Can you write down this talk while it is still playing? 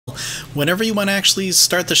whenever you want to actually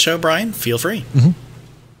start the show, Brian, feel free.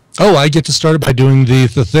 Oh, I get to start it by doing the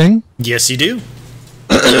thing? Yes, you do.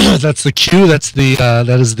 That's the cue. That's the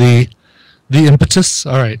that is the impetus.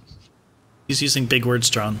 All right. He's using big words,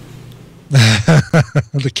 John.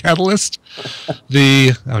 The catalyst.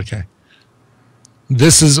 Okay.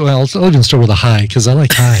 This is, well, I'll even start with a hi because I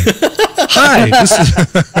like hi. Hi. This is.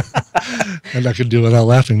 I'm not gonna do it without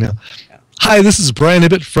laughing now. Hi, this is Brian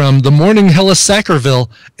Ibbott from the Morning Hella Sackerville,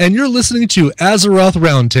 and you're listening to Azeroth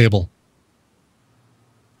Roundtable.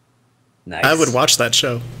 Nice. I would watch that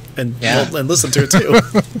show and and listen to it too.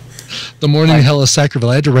 The Morning Hella Sackerville.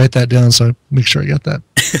 I had to write that down so I make sure I got that.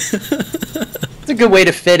 It's a good way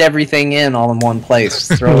to fit everything in all in one place.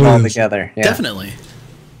 Throw it all together. Yeah. Definitely.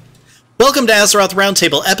 Welcome to Azeroth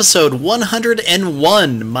Roundtable, episode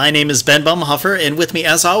 101. My name is Ben Baumhofer, and with me,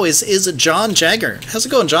 as always, is John Jagger. How's it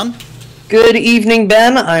going, John? Good evening,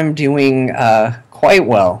 Ben. I'm doing quite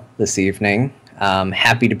well this evening.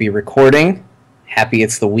 Happy to be recording. Happy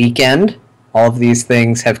it's the weekend. All of these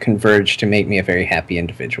things have converged to make me a very happy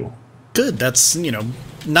individual. Good. That's,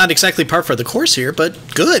 not exactly par for the course here, but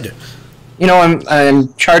good.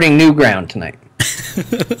 I'm charting new ground tonight.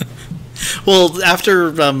 Well,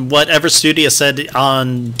 after what Everstudia said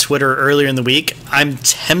on Twitter earlier in the week, I'm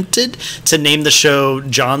tempted to name the show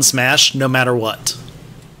John Smash no matter what.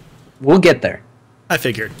 We'll get there. I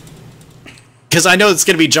figured. Because I know it's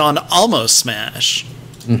going to be John Almost Smash.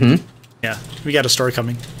 Mm-hmm. Yeah, we got a story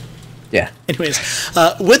coming. Yeah. Anyways,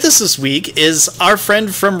 with us this week is our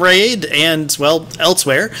friend from Raid and, well,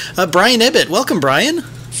 elsewhere, Brian Ibbott. Welcome, Brian.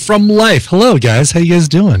 From Life. Hello, guys. How you guys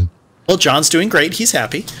doing? Well, John's doing great. He's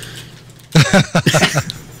happy.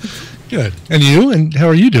 Good. And you? And how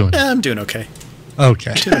are you doing? Yeah, I'm doing okay.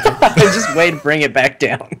 Okay. Just wait to bring it back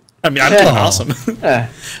down. I mean, I'm doing awesome.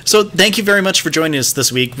 So thank you very much for joining us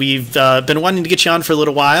this week. We've been wanting to get you on for a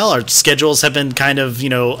little while. Our schedules have been kind of,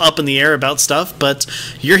 up in the air about stuff, but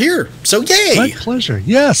you're here. So yay! My pleasure.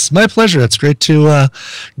 Yes, my pleasure. It's great to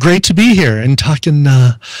be here and talking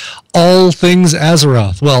all things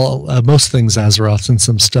Azeroth. Well, most things Azeroth and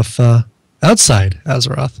some stuff outside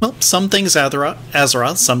Azeroth. Well, some things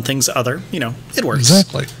Azeroth, some things other. It works.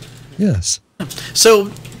 Exactly. Yes.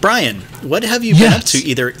 So, Brian, what have you been up to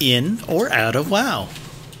either in or out of WoW?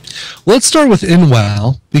 Well, let's start with in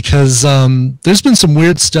WoW because there's been some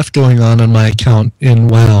weird stuff going on my account in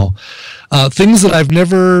WoW. Things that I've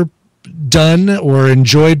never done or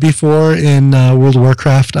enjoyed before in World of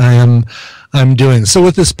Warcraft I'm doing. So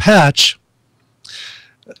with this patch,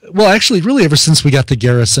 well, actually, really ever since we got the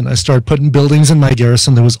garrison, I started putting buildings in my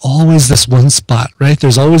garrison. There was always this one spot, right?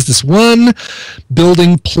 There's always this one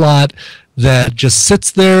building plot that just sits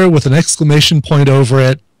there with an exclamation point over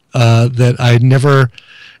it that I never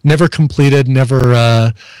completed,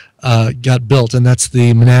 never got built, and that's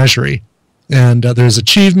the menagerie. And there's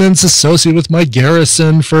achievements associated with my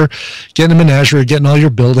garrison for getting a menagerie, getting all your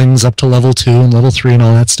buildings up to level 2 and level 3 and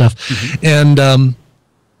all that stuff. Mm-hmm. And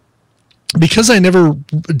because I never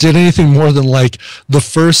did anything more than like the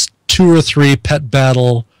first 2 or 3 pet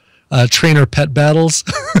battle trainer pet battles.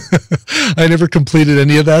 I never completed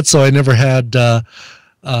any of that, so I never had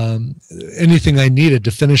anything I needed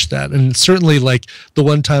to finish that. And certainly, like the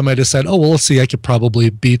one time I decided, oh well, let's see, I could probably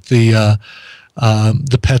beat the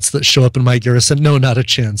pets that show up in my garrison. No, not a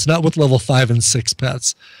chance. Not with level 5 and 6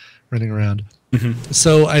 pets running around. Mm-hmm.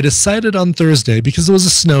 So I decided on Thursday, because it was a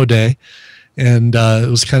snow day, and it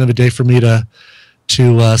was kind of a day for me to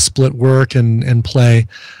split work and play.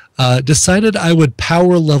 Decided I would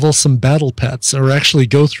power level some battle pets, or actually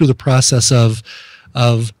go through the process of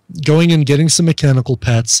going and getting some mechanical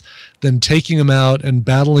pets, then taking them out and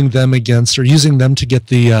battling them against, or using them to get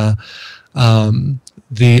the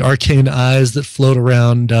arcane eyes that float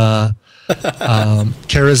around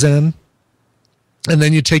Karazhan. And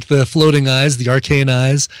then you take the floating eyes, the arcane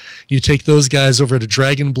eyes, you take those guys over to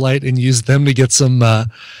Dragonblight and use them to get some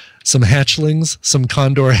hatchlings, some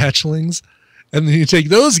condor hatchlings. And then you take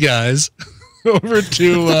those guys over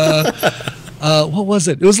to, what was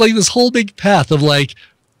it? It was like this whole big path of like,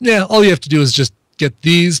 yeah, all you have to do is just get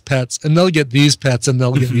these pets, and they'll get these pets, and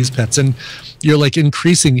they'll get these pets. And you're like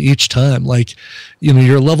increasing each time. Like,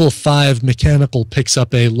 your level 5 mechanical picks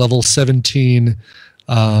up a level 17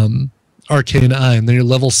 arcane eye, and then your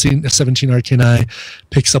level 17 arcane eye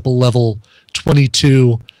picks up a level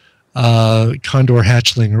 22 condor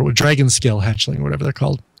hatchling, or dragon scale hatchling, or whatever they're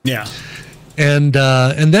called. Yeah. And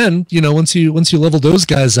then, once you level those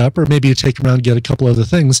guys up, or maybe you take them around and get a couple other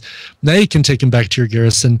things, now you can take them back to your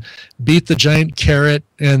garrison, beat the giant carrot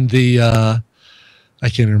and the I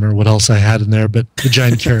can't remember what else I had in there, but the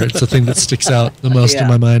giant carrot's the thing that sticks out the most in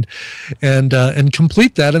my mind. And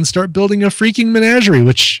complete that and start building a freaking menagerie,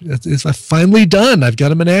 which is finally done. I've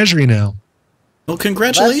got a menagerie now. Well,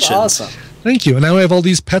 congratulations. That's awesome. Thank you. And now I have all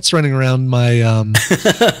these pets running around my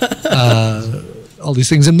all these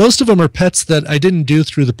things, and most of them are pets that I didn't do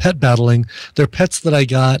through the pet battling. They're pets that I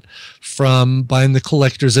got from buying the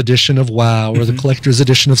collector's edition of WoW or the collector's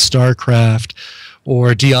edition of StarCraft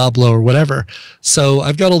or Diablo or whatever. So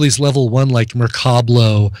I've got all these level 1 like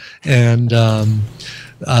Mercablo and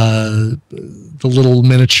the little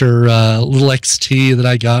miniature little XT that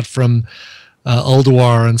I got from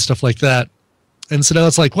Ulduar and stuff like that. And so now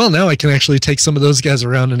it's like, well, now I can actually take some of those guys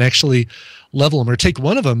around and actually level them, or take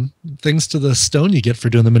one of them, thanks to the stone you get for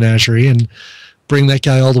doing the menagerie, and bring that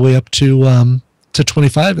guy all the way up to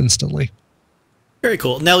 25 instantly. Very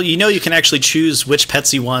cool. Now, you can actually choose which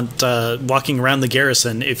pets you want walking around the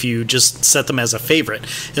garrison if you just set them as a favorite.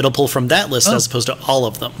 It'll pull from that list as opposed to all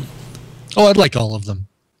of them. Oh, I'd like all of them.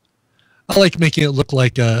 I like making it look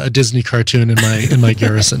like a Disney cartoon in my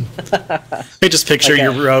garrison. I just picture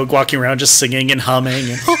your rogue walking around just singing and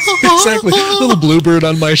humming. And exactly. Little bluebird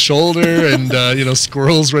on my shoulder and,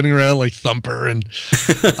 squirrels running around like Thumper. And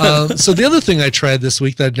so the other thing I tried this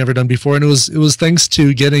week that I'd never done before, and it was thanks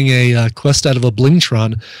to getting a quest out of a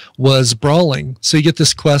Blingtron, was brawling. So you get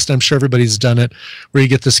this quest, I'm sure everybody's done it, where you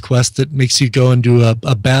get this quest that makes you go and do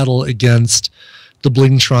a battle against the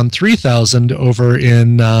Blingtron 3000 over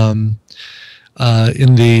in the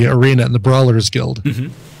arena in the Brawlers Guild.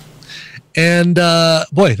 And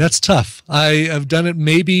boy, that's tough. I have done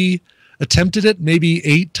it, attempted it maybe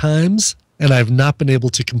 8 times, and I've not been able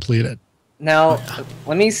to complete it. Now,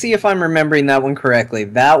 let me see if I'm remembering that one correctly.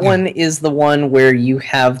 That one is the one where you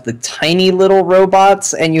have the tiny little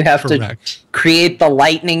robots and you have to create the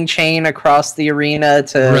lightning chain across the arena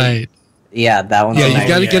to... Right. Yeah, that one. Yeah, you've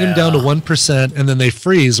got to get them down to 1%, and then they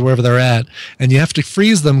freeze wherever they're at. And you have to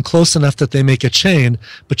freeze them close enough that they make a chain,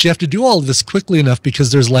 but you have to do all of this quickly enough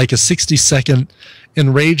because there's like a 60-second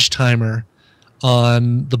enrage timer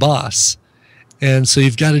on the boss. And so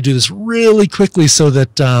you've got to do this really quickly so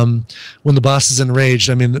that when the boss is enraged,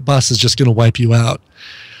 the boss is just going to wipe you out.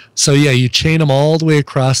 So yeah, you chain them all the way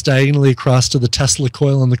across, diagonally across to the Tesla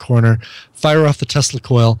coil in the corner, fire off the Tesla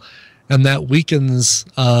coil, and that weakens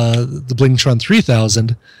the Blingtron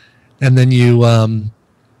 3000, and then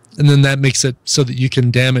that makes it so that you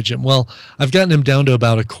can damage him. Well, I've gotten him down to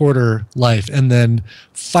about a quarter life, and then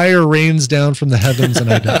fire rains down from the heavens,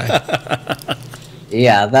 and I die.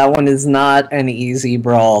 Yeah, that one is not an easy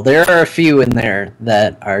brawl. There are a few in there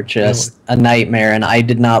that are just a nightmare, and I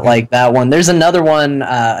did not like that one. There's another one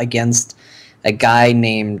against a guy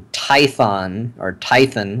named Tython,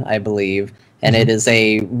 I believe. And it is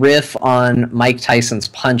a riff on Mike Tyson's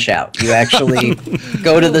Punch-Out. You actually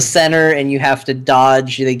go to the center and you have to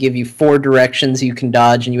dodge. They give you 4 directions you can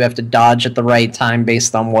dodge, and you have to dodge at the right time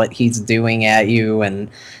based on what he's doing at you. And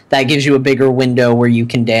that gives you a bigger window where you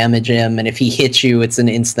can damage him. And if he hits you, it's an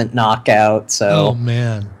instant knockout. So oh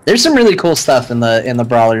man, there's some really cool stuff in the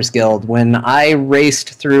Brawlers Guild. When I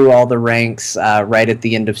raced through all the ranks right at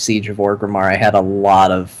the end of Siege of Orgrimmar, I had a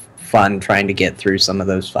lot of fun trying to get through some of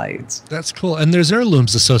those fights. That's cool. And there's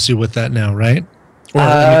heirlooms associated with that now, right?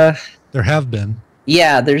 Or there have been.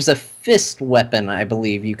 Yeah, there's a fist weapon, I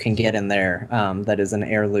believe, you can get in there that is an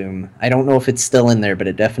heirloom. I don't know if it's still in there, but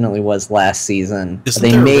it definitely was last season.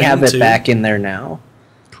 They may have it back in there now.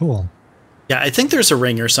 Cool. Yeah, I think there's a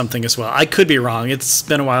ring or something as well. I could be wrong. It's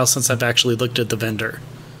been a while since I've actually looked at the vendor.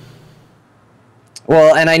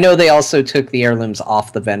 Well, and I know they also took the heirlooms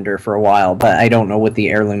off the vendor for a while, but I don't know with the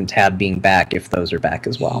heirloom tab being back if those are back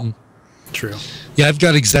as well. True. Yeah, I've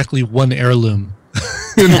got exactly 1 heirloom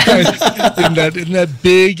in that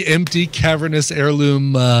big, empty, cavernous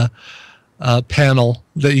heirloom panel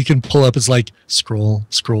that you can pull up. It's like scroll,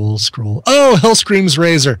 scroll, scroll. Oh, Hellscream's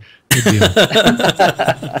razor. Good deal.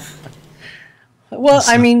 Well,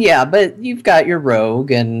 yeah, but you've got your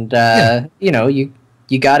rogue, and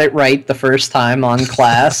you got it right the first time on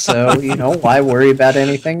class, so why worry about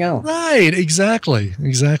anything else? Right, exactly.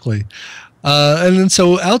 And then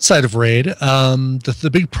so outside of Raid, the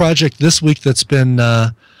big project this week that's been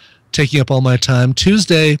taking up all my time.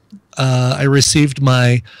 Tuesday, I received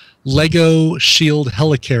my Lego Shield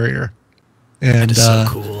Helicarrier, and that is so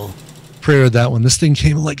cool. Pre-ordered that one. This thing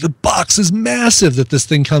came the box is massive that this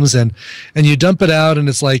thing comes in, and you dump it out, and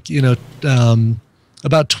it's like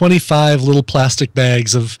about 25 little plastic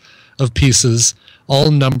bags of pieces, all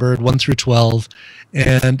numbered 1 through 12,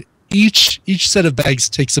 and each set of bags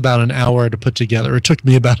takes about an hour to put together. It took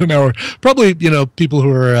me about an hour. Probably, people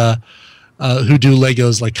who are who do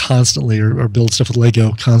Legos like constantly or build stuff with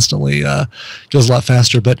Lego constantly, goes a lot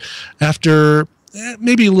faster. But after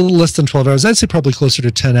maybe a little less than 12 hours, I'd say probably closer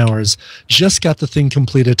to 10 hours, just got the thing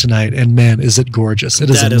completed tonight, and man, is it gorgeous. It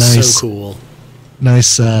is that a is nice, so cool.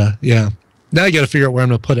 Nice, yeah. Now I got to figure out where I'm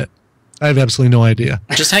going to put it. I have absolutely no idea.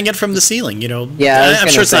 Just hang it from the ceiling, you know. Yeah, I'm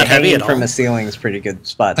sure it's not heavy at all. From a ceiling is pretty good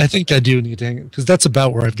spot. I think I do need to hang it, because that's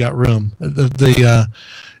about where I've got room.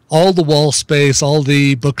 All the wall space, all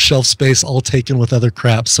the bookshelf space, all taken with other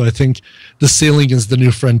crap. So I think the ceiling is the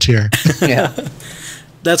new frontier. Yeah.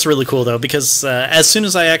 That's really cool, though, because as soon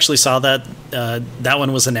as I actually saw that that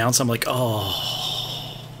one was announced, I'm like,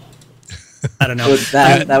 oh, I don't know.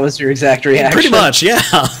 That was your exact reaction? Pretty much, yeah.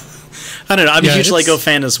 I don't know. I'm a huge Lego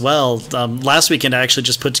fan as well. Last weekend, I actually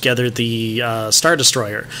just put together the Star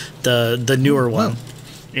Destroyer, the newer one.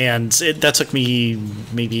 And that took me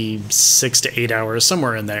maybe 6 to 8 hours,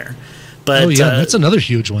 somewhere in there. But that's another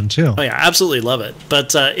huge one, too. Oh, yeah, absolutely love it.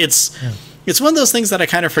 But it's one of those things that I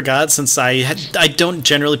kind of forgot, since I don't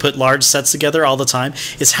generally put large sets together all the time,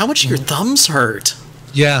 is how much your thumbs hurt.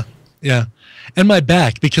 Yeah, yeah. And my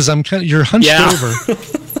back, because you're hunched over.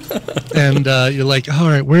 And you're like, all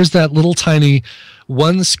right, where's that little tiny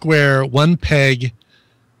one square, one peg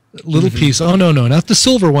little piece? Oh, no, not the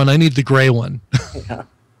silver one. I need the gray one.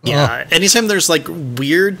 Yeah. Anytime there's like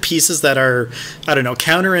weird pieces that are, I don't know,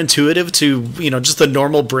 counterintuitive to, just the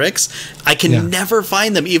normal bricks, I can never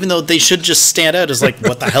find them, even though they should just stand out as like,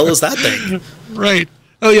 what the hell is that thing? Right.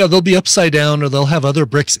 Oh, yeah, they'll be upside down, or they'll have other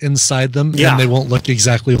bricks inside them, and they won't look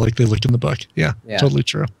exactly like they look in the book. Yeah, totally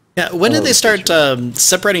true. Yeah, when did they start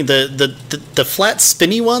separating the flat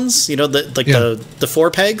spinny ones? The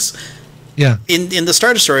 4 pegs. Yeah. In the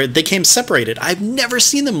Star Destroyer, they came separated. I've never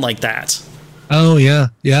seen them like that. Oh yeah.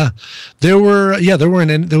 There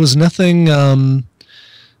was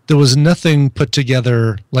nothing put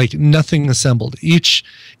together, like nothing assembled. Each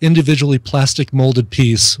individually plastic molded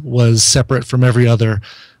piece was separate from every other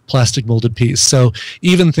plastic molded piece. So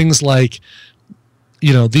even things like,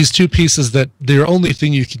 these two pieces that the only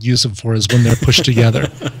thing you could use them for is when they're pushed together.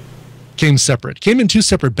 Came in 2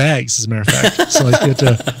 separate bags, as a matter of fact. So like you had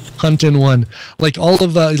to hunt in one. Like all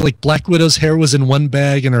of like Black Widow's hair was in one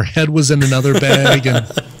bag and her head was in another bag. And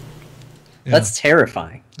that's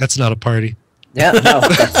terrifying. That's not a party. Yeah, no,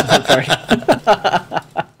 that's not a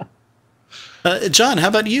party. John, how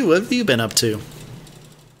about you? What have you been up to?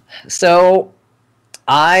 So,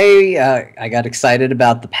 I got excited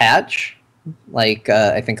about the patch. Like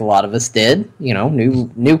I think a lot of us did.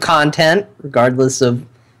 New content, regardless of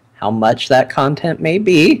how much that content may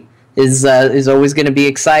be, is always going to be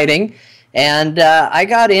exciting. And I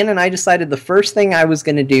got in and I decided the first thing I was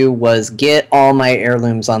going to do was get all my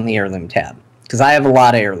heirlooms on the heirloom tab, because I have a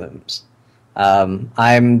lot of heirlooms.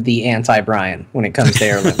 I'm the anti-Brian when it comes to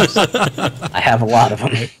heirlooms. I have a lot of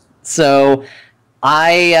them. So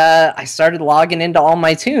I started logging into all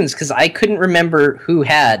my tunes because I couldn't remember who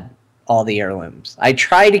had all the heirlooms. I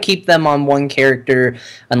try to keep them on one character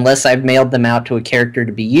unless I've mailed them out to a character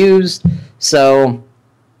to be used. So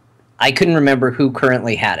I couldn't remember who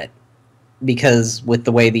currently had it, because with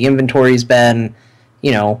the way the inventory's been,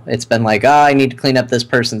 it's been like, I need to clean up this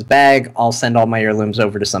person's bag. I'll send all my heirlooms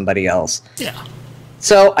over to somebody else. Yeah.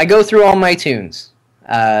 So I go through all my tunes.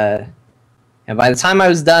 And by the time I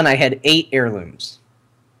was done, I had 8 heirlooms,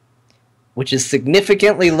 which is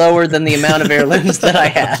significantly lower than the amount of heirlooms that I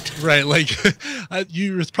had. Right, like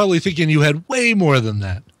you were probably thinking you had way more than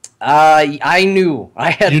that. I knew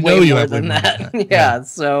I had way more than that. Yeah,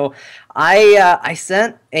 so I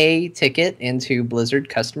sent a ticket into Blizzard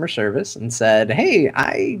customer service and said, hey,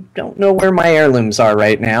 I don't know where my heirlooms are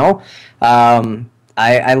right now.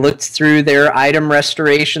 I looked through their item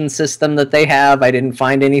restoration system that they have. I didn't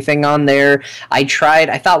find anything on there. I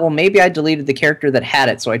thought, well, maybe I deleted the character that had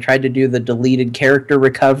it, so I tried to do the deleted character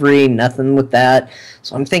recovery. Nothing with that.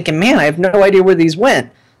 So I'm thinking, man, I have no idea where these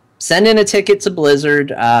went. Send in a ticket to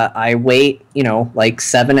Blizzard. I wait, like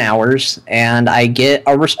 7 hours, and I get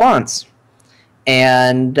a response.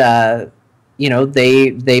 And, they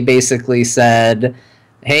basically said,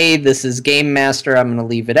 hey, this is Game Master. I'm going to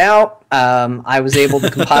leave it out. I was able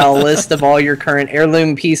to compile a list of all your current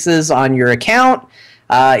heirloom pieces on your account.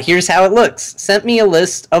 Here's how it looks. Sent me a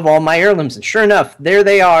list of all my heirlooms, and sure enough, there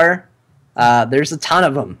they are. There's a ton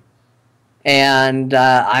of them. And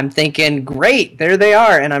I'm thinking, great, there they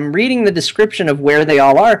are. And I'm reading the description of where they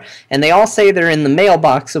all are, and they all say they're in the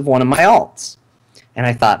mailbox of one of my alts. And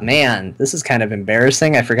I thought, man, this is kind of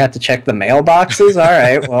embarrassing. I forgot to check the mailboxes. All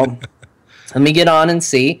right, well, let me get on and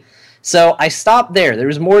see. So I stopped there. There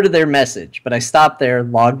was more to their message, but I stopped there,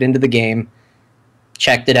 logged into the game,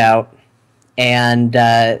 checked it out, and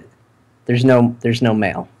there's There's no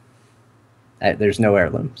mail. There's no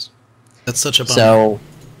heirlooms. That's such a bummer. So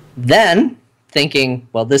then, thinking,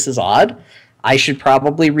 well, this is odd, I should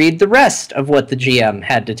probably read the rest of what the GM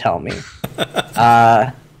had to tell me.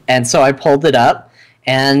 And so I pulled it up,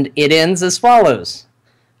 and it ends as follows.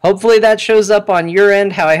 Hopefully that shows up on your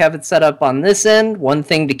end how I have it set up on this end. One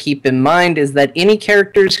thing to keep in mind is that any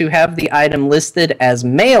characters who have the item listed as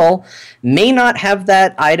male may not have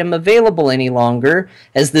that item available any longer,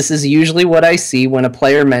 as this is usually what I see when a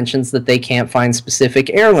player mentions that they can't find specific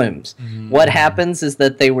heirlooms. What happens is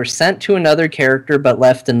that they were sent to another character but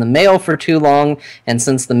left in the mail for too long, and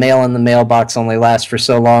since the mail in the mailbox only lasts for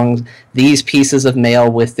so long, these pieces of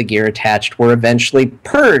mail with the gear attached were eventually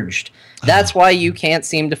purged. That's why you can't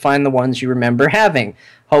seem to find the ones you remember having.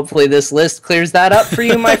 Hopefully this list clears that up for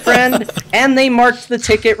you, my friend. And they marked the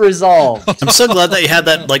ticket resolved. I'm so glad that you had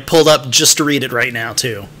that like pulled up just to read it right now,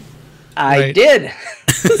 too. I did.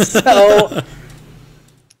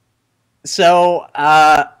 So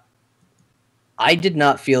I did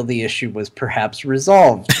not feel the issue was perhaps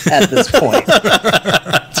resolved at this point.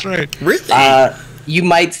 That's right. Really? You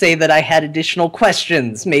might say that I had additional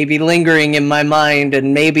questions, maybe lingering in my mind,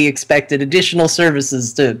 and maybe expected additional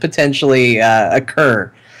services to potentially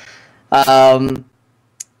occur.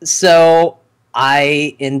 So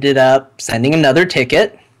I ended up sending another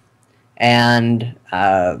ticket, and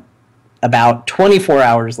about 24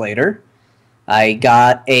 hours later, I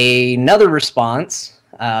got another response,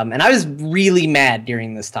 and I was really mad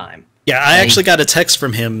during this time. Yeah, I actually got a text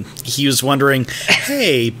from him. He was wondering,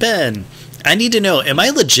 hey, Ben, I need to know, am I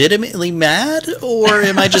legitimately mad, or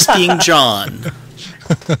am I just being John?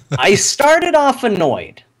 I started off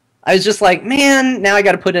annoyed. I was just like, man, now I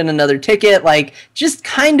got to put in another ticket, like, just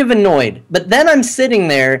kind of annoyed. But then I'm sitting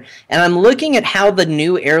there, and I'm looking at how the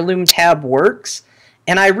new heirloom tab works,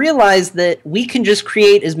 and I realized that we can just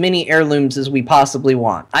create as many heirlooms as we possibly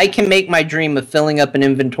want. I can make my dream of filling up an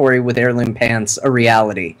inventory with heirloom pants a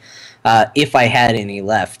reality, if I had any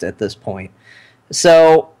left at this point.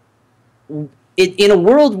 So in a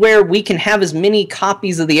world where we can have as many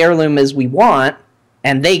copies of the heirloom as we want,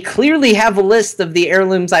 and they clearly have a list of the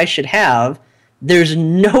heirlooms I should have, there's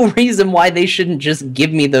no reason why they shouldn't just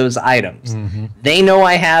give me those items. They know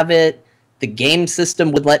I have it. The game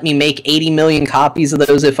system would let me make 80 million copies of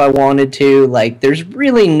those if I wanted to. Like, there's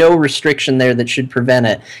really no restriction there that should prevent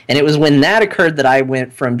it. And it was when that occurred that I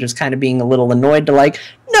went from just kind of being a little annoyed to like,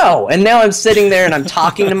 no. And now I'm sitting there and I'm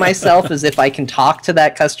talking to myself as if I can talk to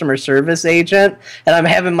that customer service agent. And I'm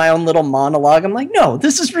having my own little monologue. I'm like, no,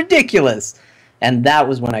 this is ridiculous. And that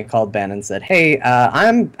was when I called Ben and said, hey,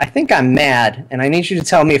 I think I'm mad. And I need you to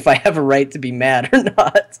tell me if I have a right to be mad or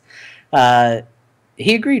not.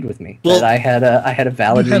 He agreed with me that I had a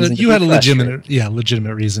valid reason. You had a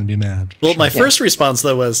legitimate reason to be mad. Well, my first response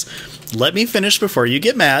though was, "Let me finish before you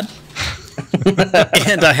get mad."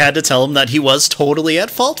 And I had to tell him that he was totally at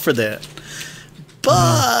fault for that.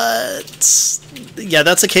 But yeah,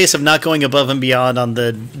 that's a case of not going above and beyond on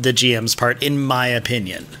the GM's part, in my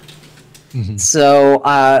opinion. So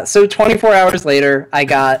 24 hours later, I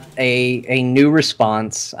got a new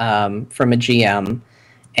response from a GM,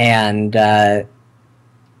 and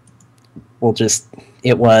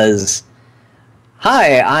it was,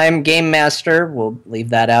 hi, I'm Game Master. We'll leave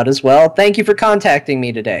that out as well. Thank you for contacting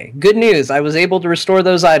me today. Good news, I was able to restore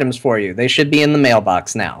those items for you. They should be in the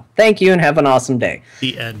mailbox now. Thank you and have an awesome day.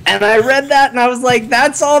 The end. And I read that and I was like,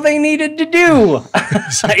 that's all they needed to do.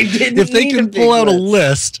 If they can pull out a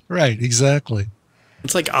list. Right, exactly.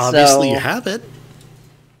 It's like, obviously you have it.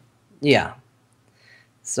 Yeah.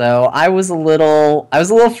 So I was a little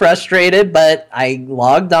frustrated, but I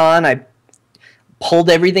logged on, I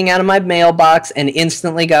pulled everything out of my mailbox, and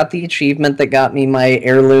instantly got the achievement that got me my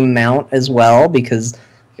heirloom mount as well, because,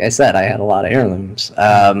 like I said, I had a lot of heirlooms.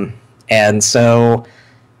 And so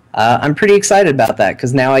I'm pretty excited about that,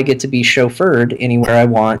 because now I get to be chauffeured anywhere I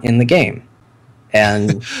want in the game.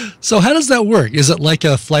 And so how does that work? Is it like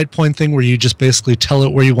a flight point thing where you just basically tell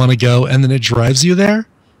it where you want to go, and then it drives you there?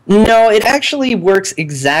 No, it actually works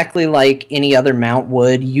exactly like any other mount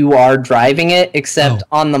would. You are driving it, except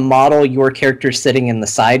on the model, your character's sitting in the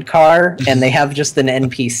sidecar, and they have just an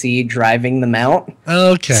NPC driving the mount.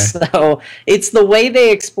 Okay. So it's the way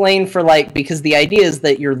they explain for, like, because the idea is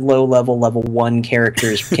that your low-level, level 1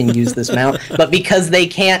 characters can use this mount, but because they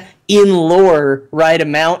can't, in lore, ride a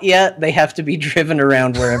mount yet, they have to be driven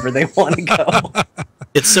around wherever they want to go.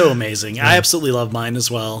 It's so amazing. I absolutely love mine as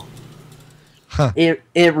well. Huh.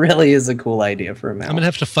 It really is a cool idea for a mount. I'm going to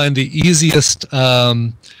have to find the easiest... basically,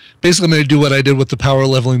 I'm going to do what I did with the power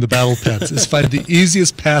leveling the battle pets, is find the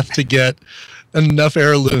easiest path to get enough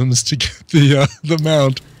heirlooms to get the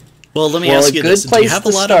mount. Well, let me ask you this. Do you have a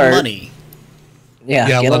lot of money?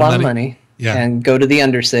 Yeah, get a lot of money. Yeah. And go to the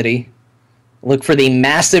Undercity. Look for the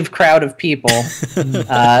massive crowd of people.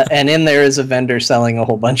 And in there is a vendor selling a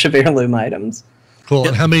whole bunch of heirloom items. Cool.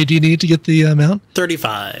 And how many do you need to get the amount?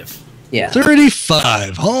 35. Yeah.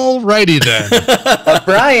 35. Alrighty then. But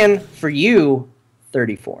Brian, for you,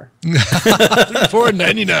 34.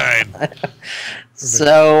 34.99.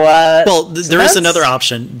 So, well, there is another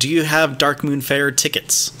option. Do you have Dark Moon Fair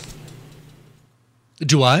tickets?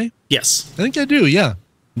 Do I? Yes. I think I do, yeah.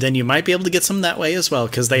 Then you might be able to get some that way as well,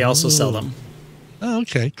 because they also sell them. Oh,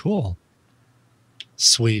 okay, cool.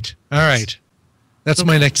 Sweet. All right. That's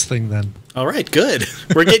my next thing then. All right, good.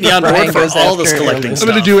 We're getting you on board for all this collecting stuff.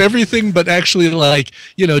 I'm going to do everything but actually, like,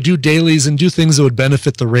 do dailies and do things that would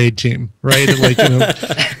benefit the raid team, right? Like,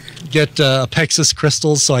 get Pexus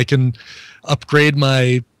crystals so I can upgrade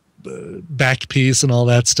my back piece and all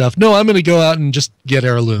that stuff. No, I'm going to go out and just get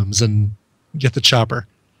heirlooms and get the chopper.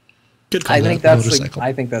 Good call. I think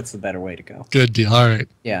that's the better way to go. Good deal. All right.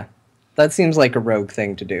 Yeah. That seems like a rogue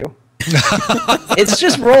thing to do. It's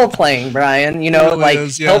just role playing, Brian.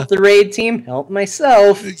 Help the raid team, help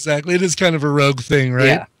myself. Exactly. It is kind of a rogue thing,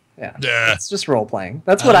 right? Yeah. It's just role playing.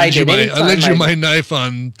 That's what I did. I lend you my knife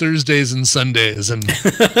on Thursdays and Sundays, and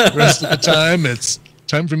the rest of the time it's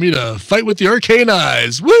time for me to fight with the arcane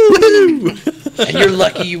eyes. Woo! And you're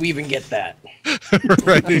lucky you even get that.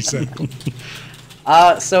 Right, exactly.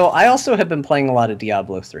 So I also have been playing a lot of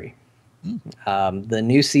Diablo 3. The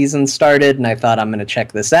new season started, and I thought I'm going to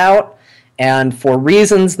check this out. And for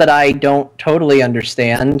reasons that I don't totally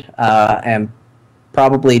understand and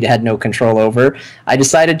probably had no control over, I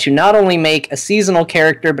decided to not only make a seasonal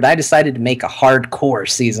character, but I decided to make a hardcore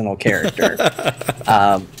seasonal character.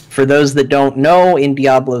 For those that don't know, in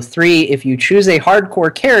Diablo 3, if you choose a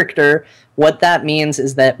hardcore character, what that means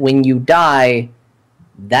is that when you die,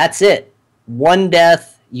 that's it. One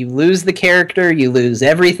death, you lose the character, you lose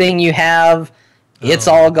everything you have, it's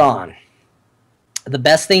all gone. The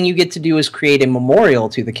best thing you get to do is create a memorial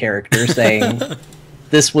to the character saying,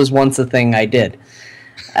 this was once a thing I did.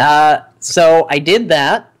 So I did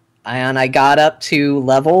that, and I got up to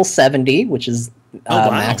level 70, which is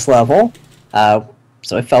max level.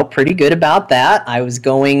 So I felt pretty good about that. I was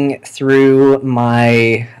going through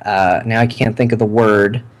my, now I can't think of the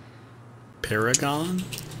word. Paragon?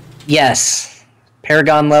 Yes,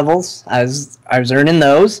 Paragon levels. I was earning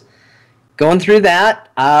those, going through that,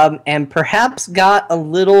 and perhaps got a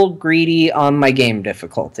little greedy on my game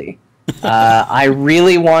difficulty. I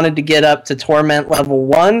really wanted to get up to Torment level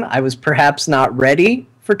 1. I was perhaps not ready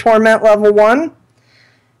for Torment level 1.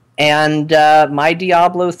 And my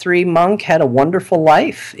Diablo 3 monk had a wonderful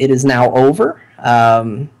life. It is now over,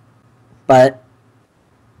 but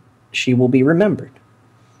she will be remembered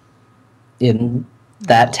in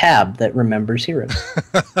that tab that remembers heroes.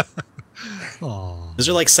 Is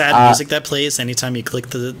there like sad music that plays anytime you click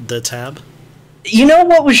the tab? You know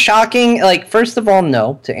what was shocking? Like, first of all,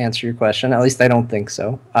 no, to answer your question. At least I don't think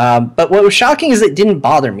so. But what was shocking is it didn't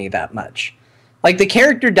bother me that much. Like, the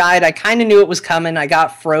character died, I kind of knew it was coming. I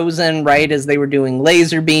got frozen right as they were doing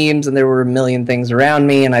laser beams, and there were a million things around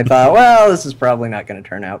me, and I thought, well, this is probably not going to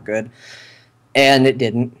turn out good. And it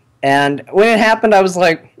didn't. And when it happened, I was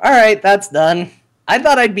like, all right, that's done. I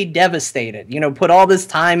thought I'd be devastated, put all this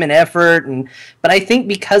time and effort, but I think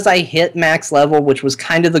because I hit max level, which was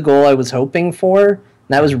kind of the goal I was hoping for, and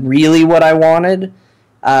that was really what I wanted,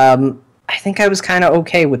 I think I was kind of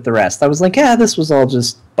okay with the rest. I was like, yeah, this was all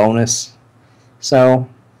just bonus. So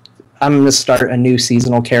I'm going to start a new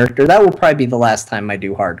seasonal character. That will probably be the last time I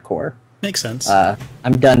do hardcore. Makes sense.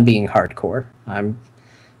 I'm done being hardcore. I'm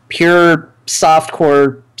pure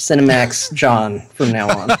softcore Cinemax John from now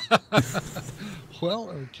on. Well,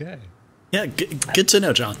 okay. Yeah, good to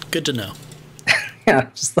know, John. Good to know. Yeah,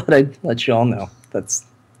 just thought I'd let you all know. That's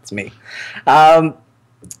me.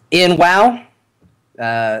 In WoW,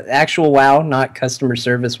 actual WoW, not customer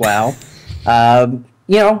service WoW,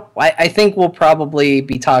 I think we'll probably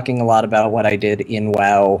be talking a lot about what I did in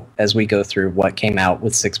WoW as we go through what came out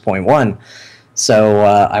with 6.1. So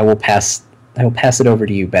I will pass it over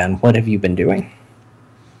to you, Ben. What have you been doing?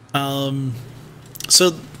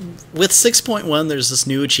 So with 6.1, there's this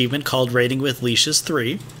new achievement called Raiding with Leashes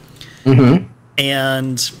 3. Mm-hmm.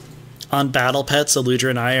 And on Battle Pets, Aludra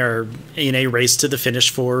and I are in a race to the finish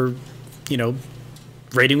for,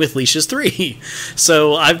 Raiding with Leashes 3.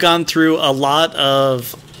 So I've gone through a lot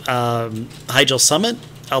of Hyjal Summit,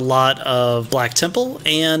 a lot of Black Temple,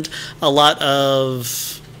 and a lot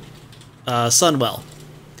of Sunwell.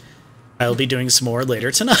 I'll be doing some more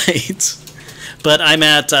later tonight. But I'm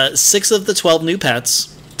at 6 of the 12 new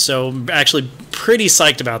pets, so actually pretty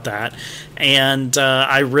psyched about that, and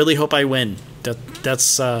I really hope I win.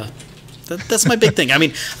 That's my big thing. I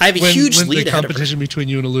mean, I have a huge lead ahead of her. The competition between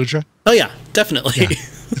you and Aludra? Oh yeah, definitely. Yeah.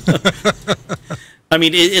 I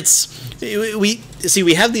mean, we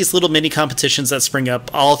have these little mini competitions that spring up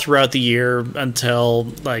all throughout the year until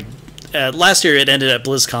like last year it ended at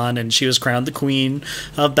BlizzCon, and she was crowned the queen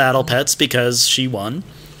of battle pets because she won.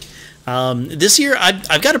 This year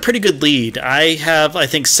I've got a pretty good lead. I have, I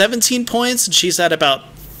think, 17 points, and she's at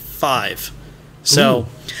about 5. So Ooh,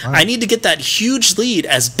 wow. I need to get that huge lead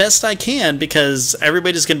as best I can, because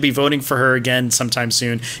everybody's going to be voting for her again sometime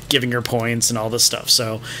soon, giving her points and all this stuff.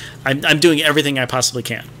 So I'm doing everything I possibly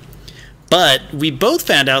can. But we both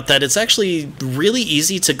found out that it's actually really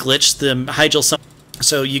easy to glitch the high gel summon.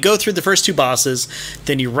 So you go through the first 2 bosses,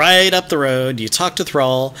 then you ride up the road, you talk to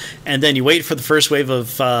Thrall, and then you wait for the first wave of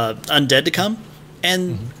undead to come,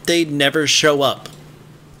 and they never show up.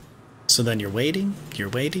 So then you're waiting,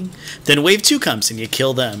 then wave 2 comes and you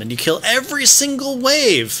kill them, and you kill every single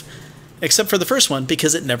wave except for the first one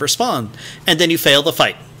because it never spawned. And then you fail the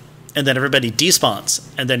fight, and then everybody despawns,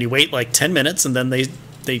 and then you wait like 10 minutes, and then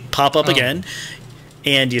they pop up again,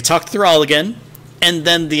 and you talk to Thrall again, and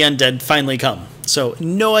then the undead finally come. So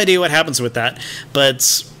no idea what happens with that,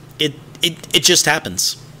 but it just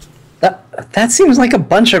happens. That seems like a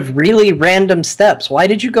bunch of really random steps. Why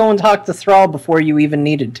did you go and talk to Thrall before you even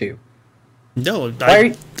needed to? No,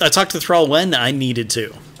 I talked to Thrall when I needed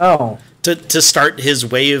to. Oh. To start his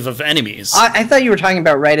wave of enemies. I thought you were talking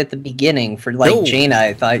about right at the beginning for like No. Jaina.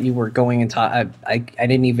 I thought you were going and talk. I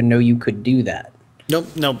didn't even know you could do that. No.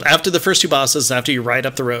 After the first 2 bosses, after you ride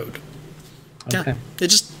up the road. Okay. Yeah,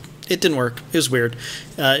 it didn't work. It was weird.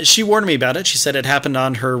 She warned me about it. She said it happened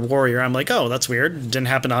on her warrior. I'm like, oh, that's weird. It didn't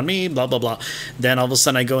happen on me, blah, blah, blah. Then all of a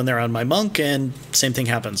sudden I go in there on my monk, and same thing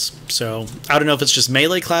happens. So I don't know if it's just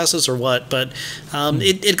melee classes or what, but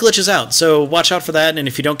it glitches out. So watch out for that, and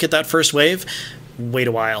if you don't get that first wave, wait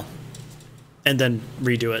a while. And then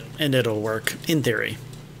redo it, and it'll work, in theory.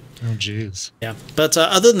 Oh, jeez. Yeah. But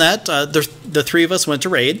other than that, the 3 of us went to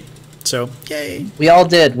raid. So, yay. We all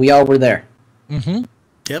did. We all were there. Mm-hmm.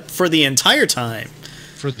 Yep, for the entire time.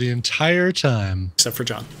 For the entire time. Except for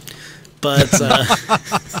John. But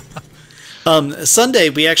Sunday,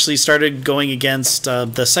 we actually started going against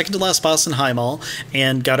the second to last boss in High Mall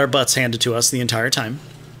and got our butts handed to us the entire time.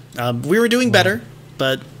 We were doing better,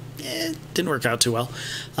 but it didn't work out too well.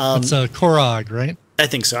 It's a Korog, right? I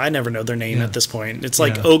think so. I never know their name at this point. It's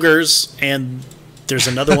like ogres, and there's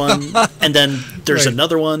another one, and then there's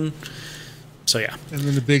another one. So yeah. And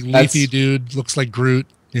then the big leafy dude looks like Groot.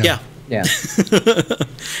 Yeah.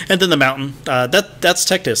 And then the mountain. That's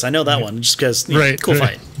Tectis. I know that one just because cool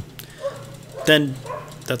fight. Then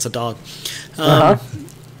that's a dog.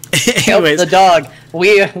 Anyways, the dog.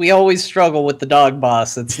 We always struggle with the dog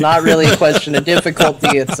boss. It's not really a question of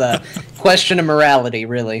difficulty. It's a question of morality,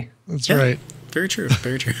 really. That's right. Very true.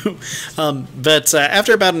 Very true. But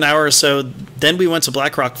after about an hour or so, then we went to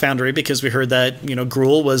Blackrock Foundry because we heard that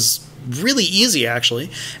Gruul was really easy actually,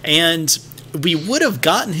 and we would have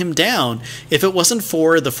gotten him down if it wasn't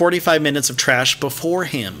for the 45 minutes of trash before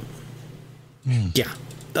him. Yeah,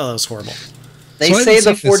 that was horrible. They say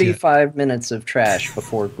the 45 minutes of trash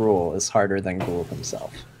before Gruul is harder than Gruul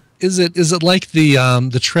himself. Is it like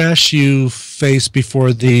the trash you face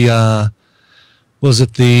before the was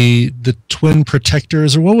it the twin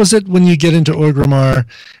protectors, or what was it when you get into Orgrimmar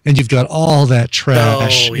and you've got all that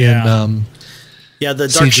trash in the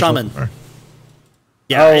Dark Shaman.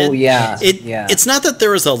 Yeah. It's not that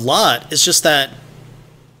there was a lot. It's just that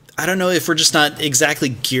I don't know if we're just not exactly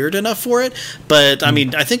geared enough for it. But I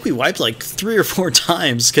mean, I think we wiped like 3 or 4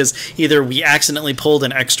 times because either we accidentally pulled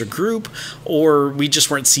an extra group or we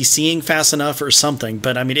just weren't CCing fast enough or something.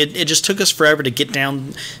 But I mean, it just took us forever to get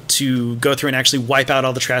down to go through and actually wipe out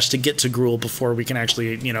all the trash to get to Gruul before we can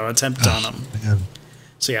actually attempt on them. Man.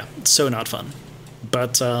 So yeah, it's so not fun.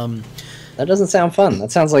 But that doesn't sound fun.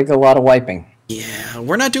 That sounds like a lot of wiping. Yeah,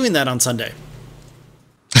 we're not doing that on Sunday.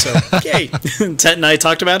 So, yay. Ted and I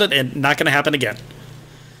talked about it, and not going to happen again.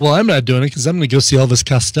 Well, I'm not doing it because I'm going to go see Elvis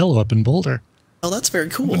Costello up in Boulder. Oh, that's very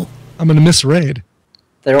cool. I'm going to miss raid.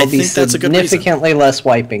 There will be significantly less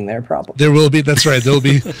wiping there, probably. There will be. That's right. There will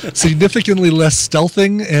be significantly less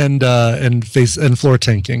stealthing and floor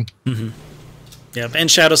tanking. Mm-hmm. Yep,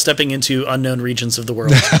 and shadow stepping into unknown regions of the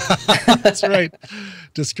world. That's right.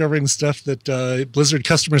 Discovering stuff that Blizzard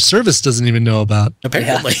customer service doesn't even know about.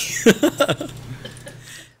 Apparently.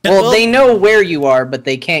 Yeah. Well, they know where you are, but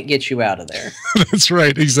they can't get you out of there. That's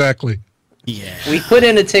right. Exactly. Yeah. We put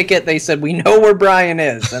in a ticket. They said, we know where Brian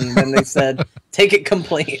is. And then they said, take it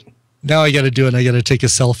complete. Now I got to do it. I got to take a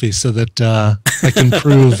selfie so that I can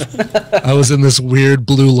prove I was in this weird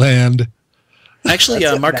blue land. Actually,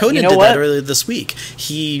 Marconin did that earlier this week.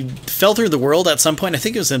 He fell through the world at some point. I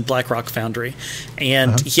think it was in Black Rock Foundry.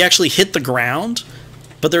 And he actually hit the ground,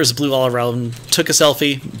 but there was blue all around. Took a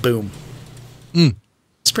selfie. Boom.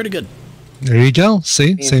 It's pretty good. There you go.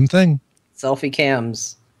 See? Same thing. Selfie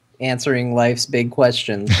cams answering life's big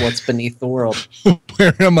questions. What's beneath the world?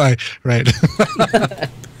 Where am I? Right.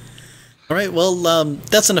 All right, well,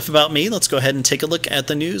 that's enough about me. Let's go ahead and take a look at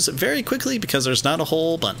the news very quickly because there's not a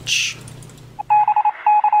whole bunch.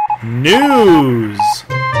 News!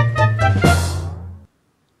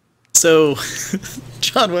 So,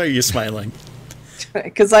 John, why are you smiling?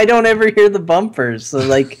 Because I don't ever hear the bumpers. So,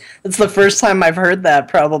 like, it's the first time I've heard that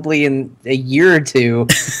probably in a year or two.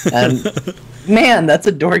 And, man, that's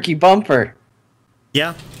a dorky bumper.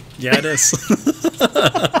 Yeah, it is.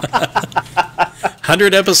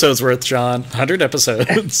 100 episodes worth, John. 100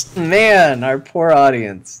 episodes. Man, our poor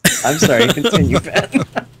audience. I'm sorry, continue, Ben.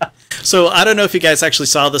 So, I don't know if you guys actually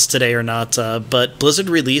saw this today or not, but Blizzard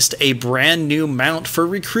released a brand new mount for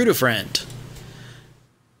Recruit a Friend.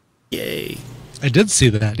 Yay. I did see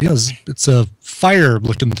that. Yes, it's a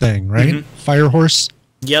fire-looking thing, right? Fire horse.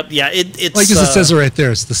 Yep, yeah. It's. Well, I guess it says it right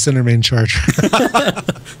there. It's the center main charger.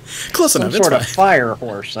 Close enough. Some sort of fire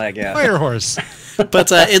horse, I guess. Fire horse.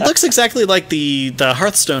 But it looks exactly like the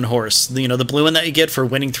Hearthstone horse. The blue one that you get for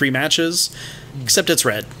winning 3 matches, except it's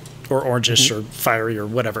red or orangish or fiery or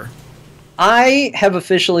whatever. I have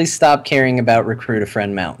officially stopped caring about Recruit a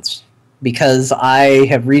Friend mounts because I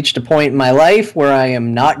have reached a point in my life where I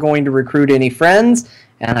am not going to recruit any friends,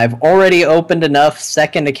 and I've already opened enough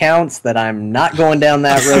second accounts that I'm not going down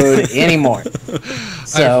that road anymore.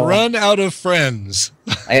 So, I've run out of friends.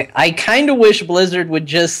 I kind of wish Blizzard would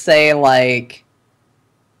just say, like,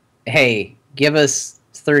 hey, give us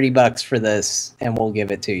 $30 for this, and we'll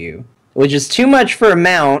give it to you. Which is too much for a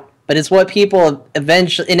mount, but it's what people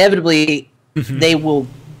inevitably, they will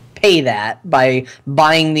pay that by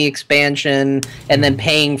buying the expansion and then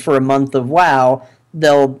paying for a month of WoW.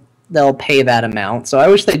 They'll pay that amount. So I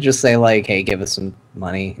wish they'd just say, like, hey, give us some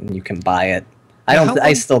money and you can buy it.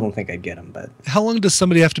 I still don't think I'd get them. But how long does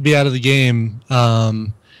somebody have to be out of the game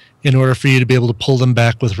in order for you to be able to pull them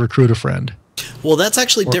back with Recruit a Friend? Well, that's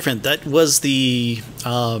actually different. That was the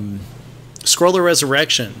Scroller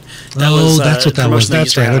Resurrection. That's what that was.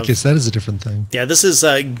 That's right. Okay, so that is a different thing. Yeah, this is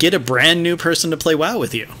get a brand new person to play WoW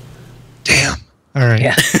with you. Damn. All right.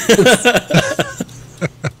 Yeah.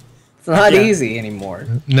 It's not easy anymore.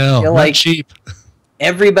 No, not cheap.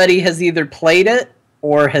 Everybody has either played it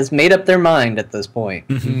or has made up their mind at this point.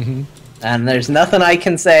 And there's nothing I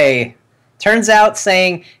can say. Turns out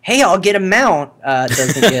saying, hey, I'll get a mount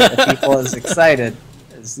doesn't get people as excited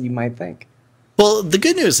as you might think. Well, the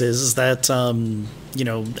good news is that,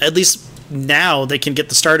 at least now they can get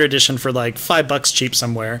the starter edition for like $5 cheap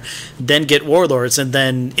somewhere, then get Warlords, and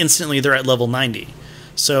then instantly they're at level 90.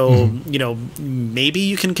 So, maybe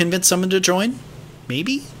you can convince someone to join?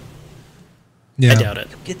 Maybe? Yeah. I doubt it.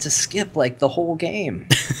 You get to skip like the whole game.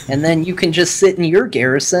 And then you can just sit in your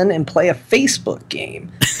garrison and play a Facebook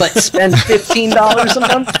game, but spend $15 a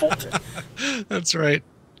month for it. That's right.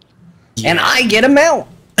 And I get a mount.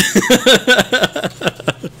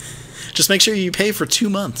 Just make sure you pay for 2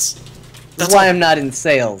 months. That's why I'm not in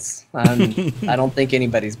sales. I don't think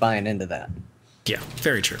anybody's buying into that. Yeah,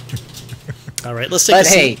 very true. All right, let's take a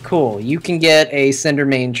seat. But hey, cool. You can get a Cinder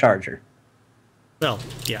Main Charger. Well,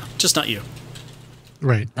 yeah, just not you.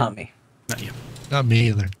 Right. Not me. Not you. Not me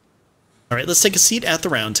either. All right, let's take a seat at the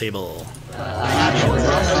round table.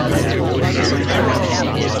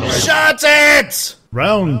 Shut it!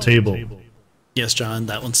 Round table. Yes, John,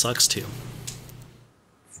 that one sucks too.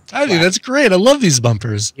 I think that's great. I love these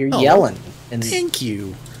bumpers. You're yelling. And thank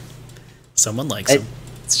you. Someone likes them.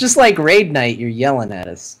 It's just like raid night. You're yelling at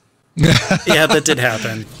us. Yeah, that did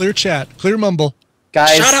happen. Clear chat. Clear mumble.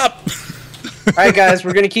 Guys. Shut up! All right, guys,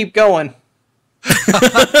 we're going to keep going.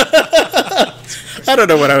 I don't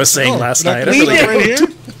know what I was saying last night. We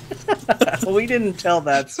didn't tell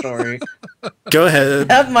that story. Go ahead.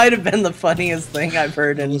 That might have been the funniest thing I've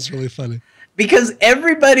heard. That was really funny. Because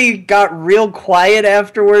everybody got real quiet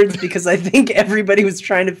afterwards because I think everybody was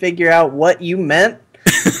trying to figure out what you meant.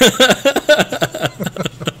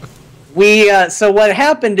 So what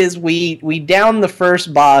happened is we downed the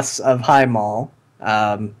first boss of High Mall,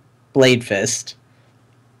 Blade Fist,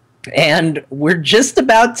 and we're just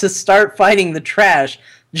about to start fighting the trash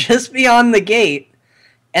just beyond the gate,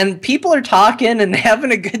 and people are talking and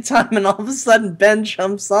having a good time, and all of a sudden Ben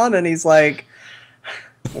jumps on and he's like,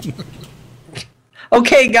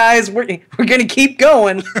 okay, guys, we're gonna keep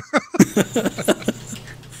going.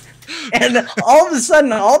 And all of a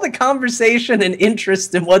sudden, all the conversation and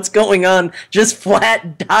interest in what's going on just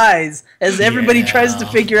flat dies as everybody tries to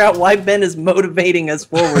figure out why Ben is motivating us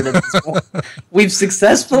forward at this point. We've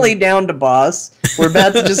successfully downed a boss. We're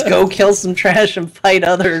about to just go kill some trash and fight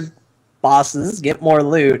other bosses, get more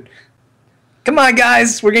loot. Come on,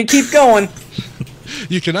 guys, we're going to keep going.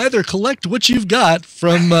 You can either collect what you've got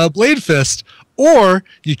from Blade Fist, or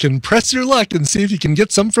you can press your luck and see if you can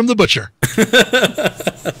get some from the butcher.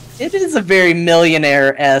 It is a very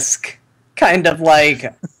millionaire-esque kind of like,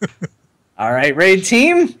 all right, raid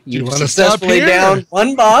team, you've successfully downed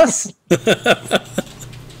one boss.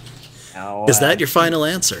 Now, is that your final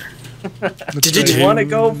answer? Did you want to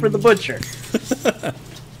go for the butcher?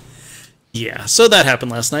 Yeah, so that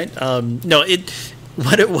happened last night. No,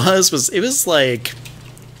 what it was like,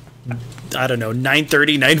 I don't know,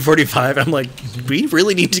 9:30, 9:45. I'm like, we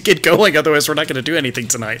really need to get going, otherwise we're not going to do anything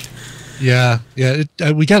tonight. Yeah.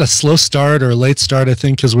 We got a slow start or a late start, I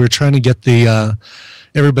think, because we were trying to get the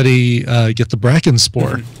everybody get the Bracken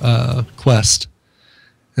Spore quest,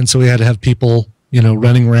 and so we had to have people,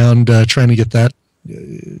 running around trying to get that,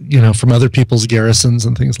 from other people's garrisons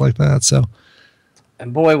and things like that. So.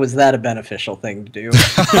 And boy, was that a beneficial thing to do.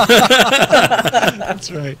 That's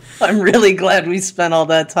right. I'm really glad we spent all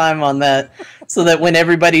that time on that, so that when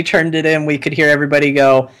everybody turned it in, we could hear everybody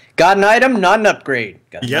go, got an item, not an upgrade.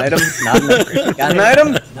 Got an item, not an upgrade. Got an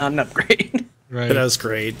item, not an upgrade. Right. That was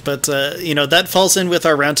great. But, that falls in with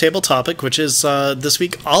our roundtable topic, which is this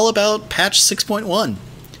week all about patch 6.1.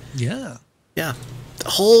 Yeah. Yeah. A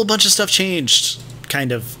whole bunch of stuff changed,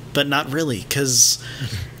 kind of, but not really, because...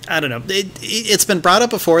 I don't know. It's been brought up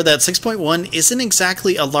before that 6.1 isn't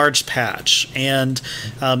exactly a large patch, and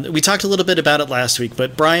we talked a little bit about it last week,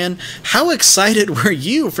 but Brian, how excited were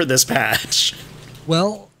you for this patch?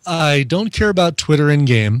 Well, I don't care about Twitter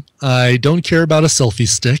in-game. I don't care about a selfie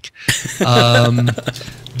stick. The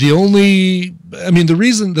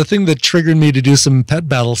thing that triggered me to do some pet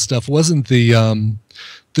battle stuff wasn't the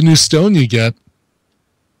new stone you get,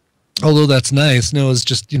 although that's nice. No, it's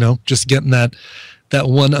just, just getting that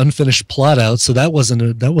one unfinished plot out, so that wasn't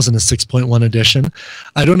a 6.1 edition.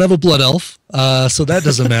 I don't have a blood elf, so that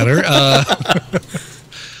doesn't matter.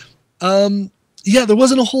 There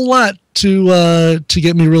wasn't a whole lot to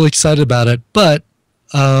get me really excited about it, but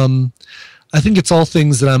I think it's all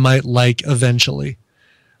things that I might like eventually.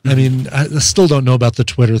 I mean, I still don't know about the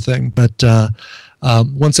Twitter thing, but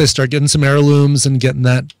once I start getting some heirlooms and getting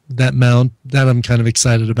that mount, that I'm kind of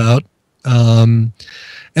excited about.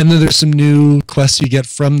 And then there's some new quests you get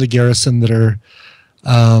from the garrison that are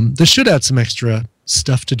that should add some extra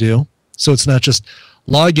stuff to do. So it's not just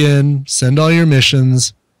log in, send all your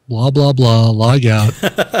missions, blah, blah, blah, log out.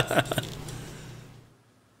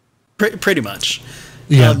 Pretty much.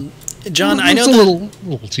 Yeah. John, well, I know it's a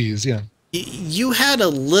little tease, yeah. You had a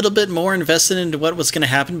little bit more invested into what was going to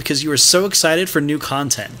happen because you were so excited for new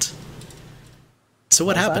content. So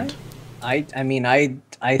what happened?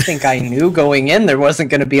 I think I knew going in there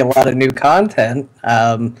wasn't going to be a lot of new content.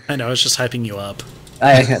 I know, I was just hyping you up.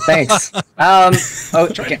 Thanks.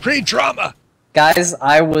 Trying to create drama. Guys,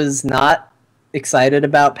 I was not excited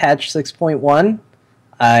about patch 6.1.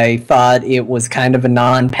 I thought it was kind of a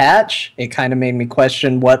non-patch. It kind of made me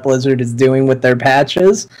question what Blizzard is doing with their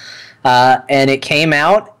patches. And it came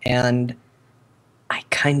out, and I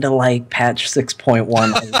kind of like patch 6.1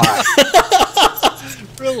 a lot.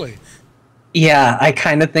 Really? Yeah, I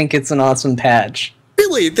kind of think it's an awesome patch.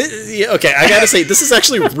 Really? Okay, I gotta say, this is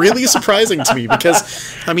actually really surprising to me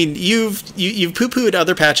because, I mean, you've poo-pooed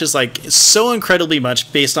other patches like so incredibly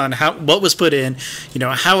much based on what was put in,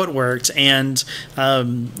 how it worked, and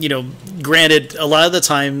granted, a lot of the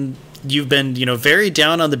time you've been very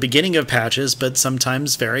down on the beginning of patches, but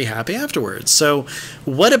sometimes very happy afterwards. So,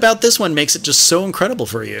 what about this one makes it just so incredible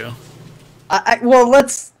for you?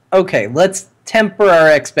 Let's temper our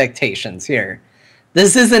expectations here.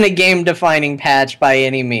 This isn't a game-defining patch by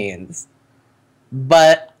any means,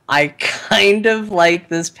 but I kind of like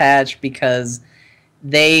this patch because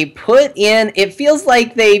they put in, it feels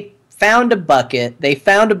like they found a bucket, they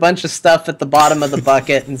found a bunch of stuff at the bottom of the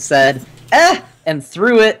bucket and said, and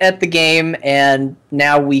threw it at the game, and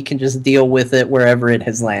now we can just deal with it wherever it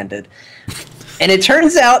has landed. And it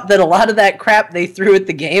turns out that a lot of that crap they threw at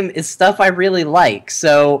the game is stuff I really like,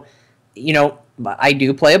 so I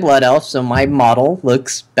do play a Blood Elf, so my model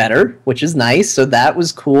looks better, which is nice. So that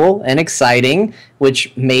was cool and exciting,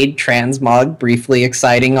 which made Transmog briefly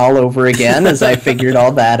exciting all over again as I figured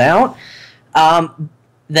all that out.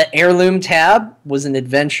 the heirloom tab was an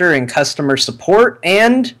adventure in customer support,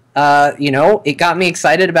 and it got me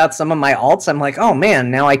excited about some of my alts. I'm like, oh man,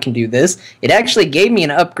 now I can do this. It actually gave me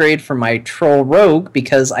an upgrade for my troll rogue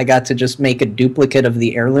because I got to just make a duplicate of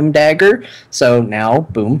the heirloom dagger. So now,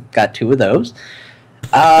 boom, got 2 of those.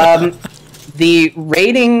 The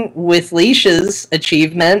raiding with leashes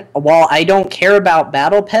achievement, while I don't care about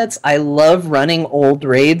battle pets, I love running old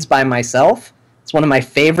raids by myself. It's one of my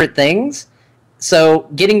favorite things. So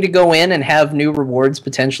getting to go in and have new rewards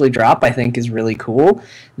potentially drop, I think, is really cool.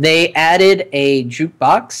 They added a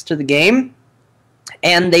jukebox to the game,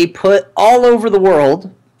 and they put all over the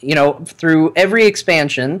world, through every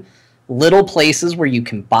expansion, little places where you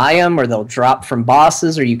can buy them, or they'll drop from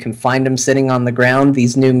bosses, or you can find them sitting on the ground,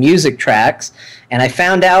 these new music tracks. And I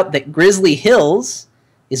found out that Grizzly Hills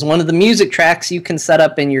is one of the music tracks you can set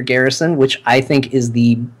up in your garrison, which I think is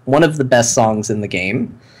one of the best songs in the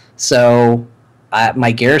game. So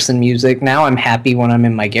my garrison music, now I'm happy when I'm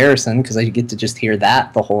in my garrison because I get to just hear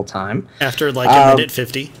that the whole time. After like a minute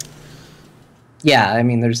 50? Yeah, I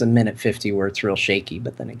mean, there's a minute 50 where it's real shaky,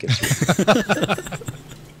 but then it gets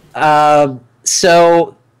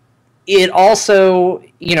so it also,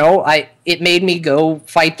 it made me go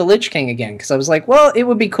fight the Lich King again because I was like, well, it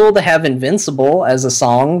would be cool to have Invincible as a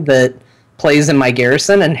song that plays in my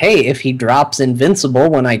garrison, and hey, if he drops Invincible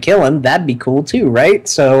when I kill him, that'd be cool too, right?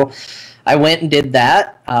 So I went and did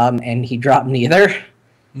that, and he dropped neither.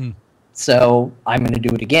 So I'm going to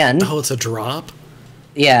do it again. Oh, it's a drop?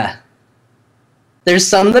 Yeah. There's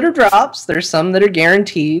some that are drops. There's some that are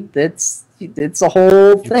guaranteed. It's a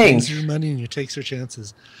whole thing. You pays your money and you take your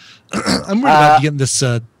chances. I'm worried about getting this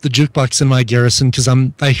the jukebox in my garrison because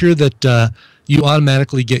I hear that you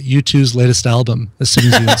automatically get U2's latest album as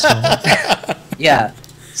soon as you install it. Yeah.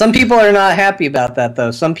 Some people are not happy about that,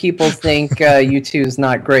 though. Some people think U2 is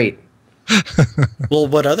not great. Well,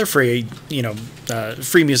 what other free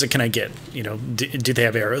music can I get? Do they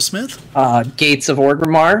have Aerosmith? Gates of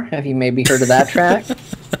Orgrimmar. Have you maybe heard of that track?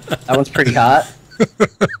 That one's pretty hot.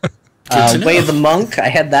 Way of the Monk. I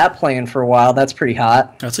had that playing for a while. That's pretty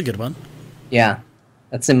hot. That's a good one. Yeah,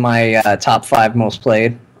 that's in my top 5 most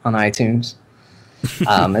played on iTunes.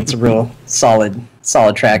 It's a real solid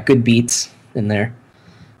track. Good beats in there.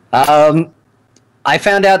 I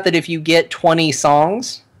found out that if you get 20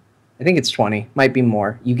 songs, I think it's 20, might be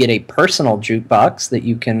more, you get a personal jukebox that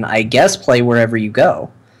you can, I guess, play wherever you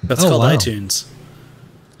go. That's called iTunes.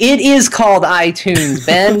 It is called iTunes,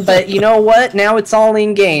 Ben, but you know what? Now it's all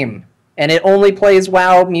in-game. And it only plays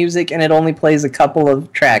WoW music, and it only plays a couple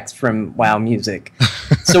of tracks from WoW music.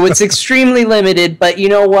 So it's extremely limited, but you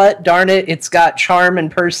know what? Darn it, it's got charm and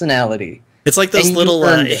personality. It's like those little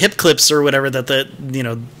hip clips or whatever that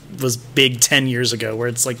was big 10 years ago, where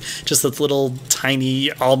it's like just this little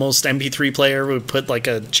tiny, almost MP3 player would put like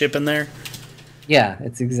a chip in there. Yeah,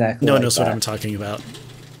 it's exactly No one like knows that. what I'm talking about.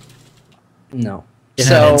 No. It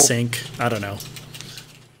had NSYNC. I don't know.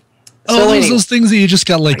 Those things that you just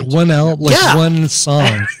got like one one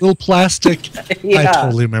song. Little plastic. Yeah. I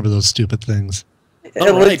totally remember those stupid things.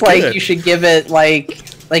 It looked like you should give it like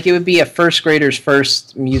it would be a first grader's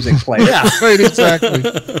first music player. Yeah, right, exactly.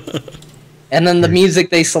 And then the music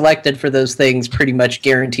they selected for those things pretty much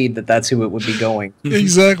guaranteed that that's who it would be going.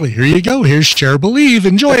 Exactly. Here you go. Here's Share Believe.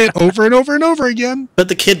 Enjoy it over and over and over again. But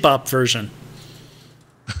the Kid Bop version.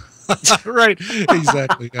 Right.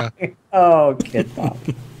 Exactly. Yeah. Oh, Kid Bop.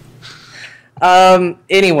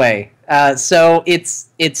 Anyway, so it's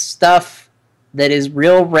stuff that is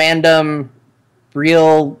real random,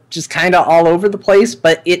 real just kind of all over the place,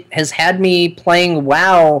 but it has had me playing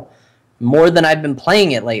WoW more than I've been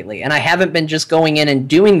playing it lately. And I haven't been just going in and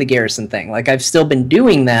doing the garrison thing. Like, I've still been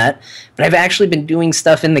doing that, but I've actually been doing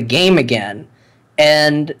stuff in the game again.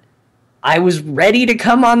 And I was ready to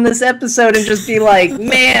come on this episode and just be like,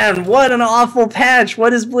 man, what an awful patch.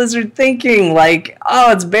 What is Blizzard thinking? Like,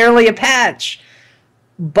 oh, it's barely a patch.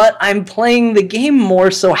 But I'm playing the game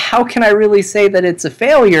more, so how can I really say that it's a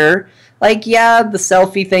failure? Like, yeah, the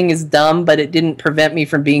selfie thing is dumb, but it didn't prevent me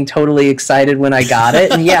from being totally excited when I got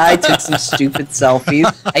it. And yeah, I took some stupid selfies.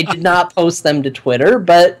 I did not post them to Twitter,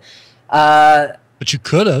 but you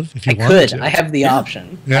could have if you wanted to. I have the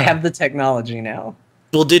option. Yeah. I have the technology now.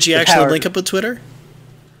 Well, did you actually link up with Twitter?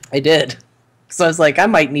 I did. So I was like, I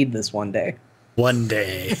might need this one day. One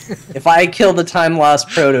day. If I kill the time lost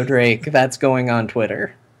Proto Drake, that's going on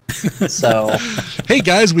Twitter. So, hey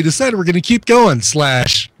guys, we decided we're going to keep going /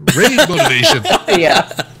 raid motivation.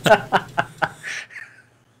 Yeah.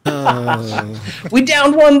 We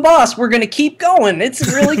downed one boss. We're going to keep going. It's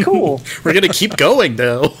really cool. We're going to keep going,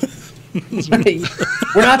 though.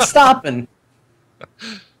 We're not stopping.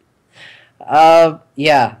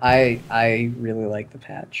 Yeah, I really like the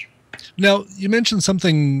patch. Now, you mentioned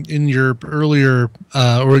something in your earlier,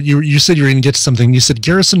 or you said you were going to get to something. You said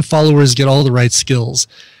garrison followers get all the right skills.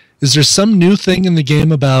 Is there some new thing in the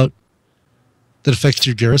game about that affects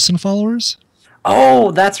your garrison followers?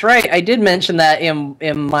 Oh, that's right. I did mention that in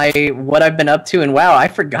my what I've been up to in WoW. I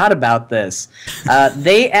forgot about this.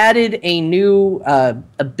 They added a new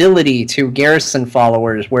ability to garrison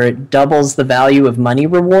followers where it doubles the value of money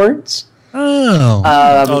rewards.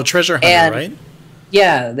 Oh, Treasure Hunter, right?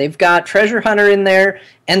 Yeah, they've got Treasure Hunter in there.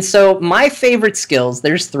 And so my favorite skills,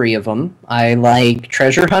 there's 3 of them. I like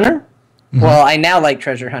Treasure Hunter. Mm-hmm. Well, I now like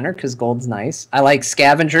Treasure Hunter because gold's nice. I like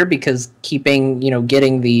Scavenger because keeping,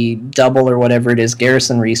 getting the double or whatever it is,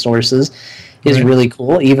 garrison resources is really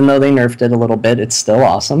cool. Even though they nerfed it a little bit, it's still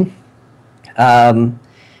awesome. And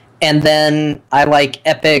then I like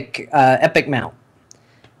Epic Mount.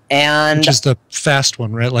 And just a fast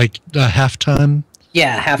one, right? Like halftime?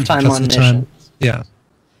 Yeah, halftime on mission. Yeah.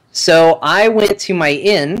 So I went to my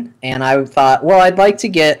inn and I thought, well, I'd like to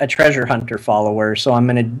get a treasure hunter follower, so I'm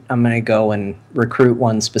gonna go and recruit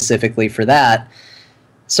one specifically for that.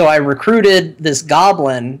 So I recruited this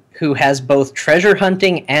goblin who has both treasure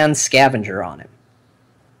hunting and scavenger on him.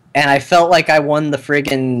 And I felt like I won the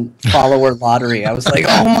friggin' follower lottery. I was like,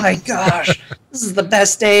 oh my gosh, this is the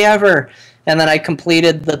best day ever. And then I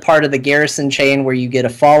completed the part of the garrison chain where you get a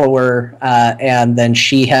follower, and then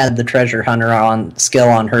she had the treasure hunter skill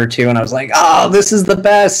on her too. And I was like, oh, this is the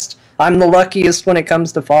best. I'm the luckiest when it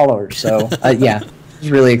comes to followers. So, yeah, I was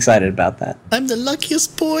really excited about that. I'm the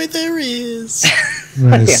luckiest boy there is.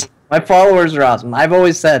 Nice. Yeah, my followers are awesome. I've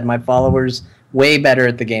always said my followers way better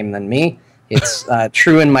at the game than me. It's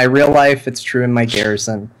true in my real life. It's true in my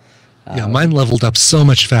garrison. Yeah, mine leveled up so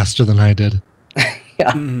much faster than I did.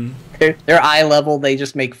 Yeah. Mm-hmm. They're eye level. They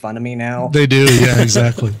just make fun of me now. They do, yeah,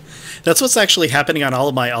 exactly. That's what's actually happening on all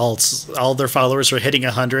of my alts. All their followers are hitting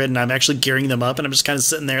 100, and I'm actually gearing them up, and I'm just kind of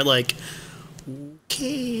sitting there like,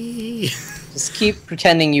 okay. Just keep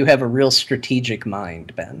pretending you have a real strategic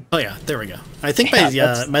mind, Ben. Oh yeah, there we go. I think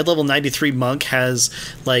my level 93 monk has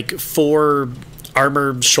like 4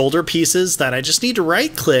 armor shoulder pieces that I just need to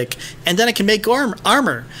right click, and then I can make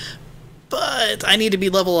armor. But I need to be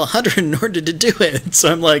level 100 in order to do it. So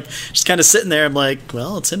I'm like, just kind of sitting there. I'm like,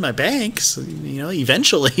 well, it's in my bank, so,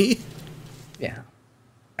 eventually. Yeah,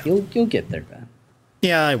 you'll get there, Ben.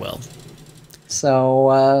 Yeah, I will.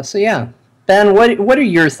 So yeah, Ben, what are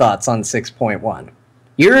your thoughts on 6.1?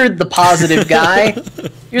 You're the positive guy.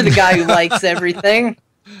 You're the guy who likes everything.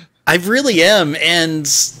 I really am, and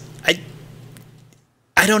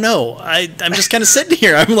I don't know. I'm just kind of sitting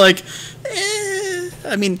here. I'm like,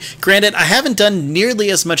 I mean, granted, I haven't done nearly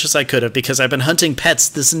as much as I could have because I've been hunting pets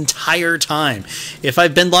this entire time. If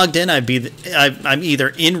I've been logged in, I'm either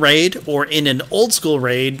in raid or in an old school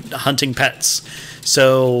raid hunting pets.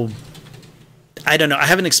 So I don't know. I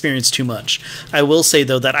haven't experienced too much. I will say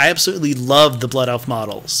though that I absolutely love the Blood Elf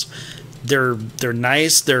models. They're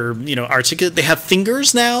nice. They're articulate. They have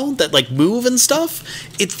fingers now that like move and stuff.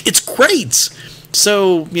 It's great.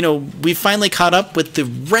 So, we finally caught up with the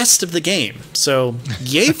rest of the game. So,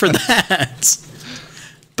 yay for that.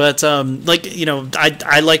 But,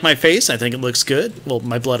 I like my face. I think it looks good. Well,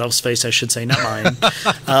 my Blood Elf's face, I should say, not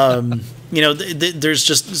mine. There's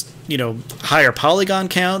just, higher polygon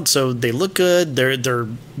count, so they look good. Their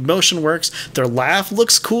motion works. Their laugh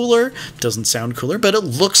looks cooler. Doesn't sound cooler, but it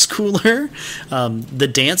looks cooler.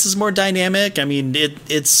 The dance is more dynamic. I mean,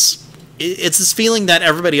 it's this feeling that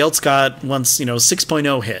everybody else got once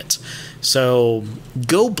 6.0 hit. So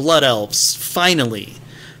go Blood Elves, finally.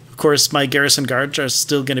 Of course, my Garrison Guards are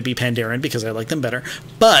still going to be Pandaren because I like them better.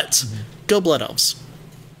 But go Blood Elves.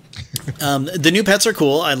 The new pets are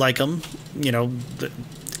cool. I like them.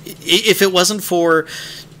 If it wasn't for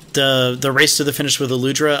the race to the finish with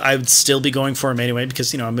Eludra, I would still be going for them anyway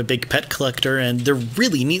because I'm a big pet collector and they're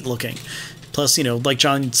really neat looking. Plus, like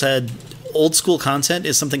John said, old school content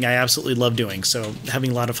is something I absolutely love doing, so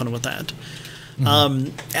having a lot of fun with that.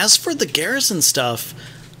 Mm-hmm. As for the garrison stuff,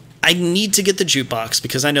 I need to get the jukebox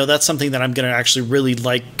because I know that's something that I'm going to actually really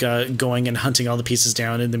like going and hunting all the pieces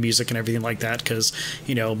down and the music and everything like that because,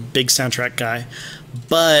 big soundtrack guy.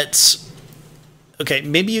 But, okay,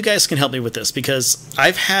 maybe you guys can help me with this because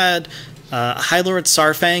I've had High Lord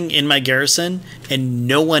Sarfang in my garrison and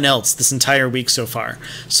no one else this entire week so far.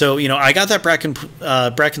 So, I got that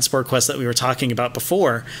Brackenspore quest that we were talking about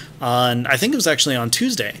before on, I think it was actually on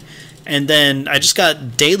Tuesday. And then I just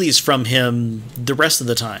got dailies from him the rest of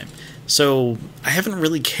the time. So I haven't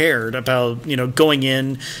really cared about, going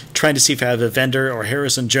in, trying to see if I have a vendor or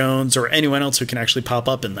Harrison Jones or anyone else who can actually pop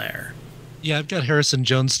up in there. Yeah, I've got Harrison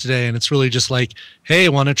Jones today, and it's really just like, hey,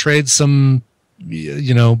 want to trade some,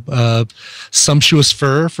 sumptuous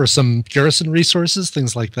fur for some garrison resources,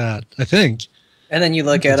 things like that, I think. And then you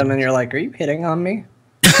look at him and you're like, are you hitting on me?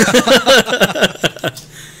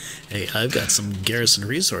 Hey, I've got some garrison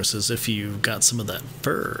resources if you got some of that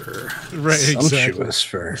fur. Right, Sumptuous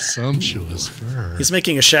fur. Sumptuous fur. He's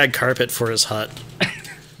making a shag carpet for his hut.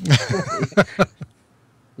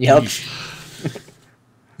 Yep.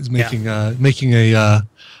 He's making a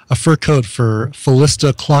fur coat for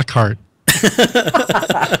Philista Clockhart.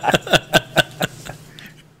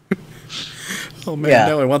 Oh man,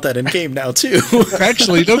 no, I want that in game now too.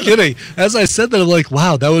 Actually, no kidding. As I said that, I'm like,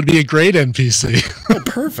 wow, that would be a great NPC. Oh,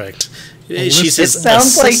 perfect. She's It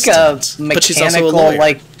sounds like a mechanical,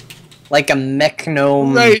 like a mech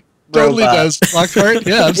gnome. Right, totally robot. does. Clockhart,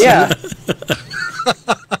 yeah, absolutely. Yeah.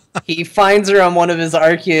 He finds her on one of his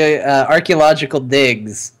archaeological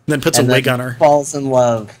digs. And then puts a wig on her. Falls in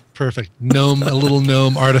love. Perfect. Gnome, a little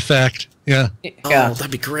gnome artifact. Yeah. Yeah. Oh,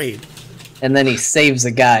 that'd be great. And then he saves a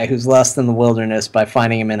guy who's lost in the wilderness by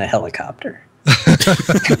finding him in a helicopter.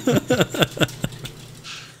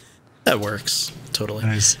 That works. Totally.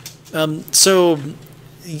 Nice. So,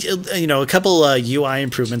 a couple UI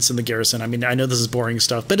improvements in the Garrison. I mean, I know this is boring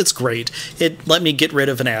stuff, but it's great. It let me get rid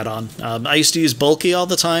of an add-on. I used to use Bulky all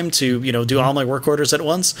the time to, do all my work orders at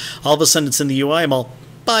once. All of a sudden, it's in the UI. I'm all,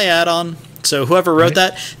 buy add-on. So whoever wrote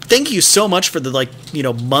that, thank you so much for the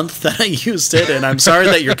month that I used it, and I'm sorry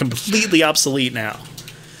that you're completely obsolete now.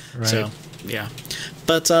 Right. So, yeah.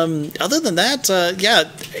 But other than that,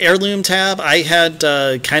 Heirloom tab, I had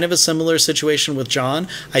kind of a similar situation with John.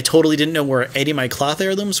 I totally didn't know where any of my cloth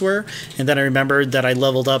heirlooms were, and then I remembered that I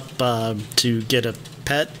leveled up to get a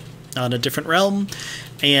pet on a different realm,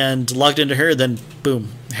 and logged into her, then boom,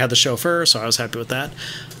 had the chauffeur, so I was happy with that.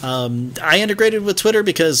 I integrated with Twitter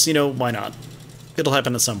because, why not? It'll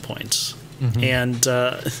happen at some point. Mm-hmm. And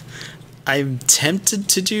I'm tempted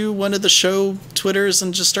to do one of the show Twitters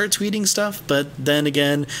and just start tweeting stuff, but then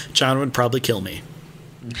again, John would probably kill me.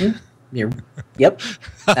 Mm-hmm. Yep,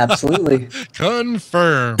 absolutely.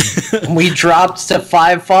 Confirm. When we dropped to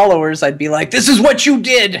 5 followers, I'd be like, this is what you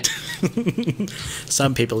did!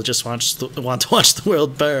 Some people just want to watch the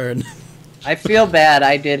world burn. I feel bad.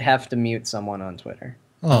 I did have to mute someone on Twitter.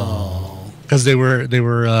 Oh, because they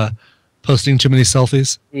were posting too many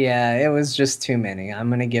selfies. Yeah, it was just too many. I'm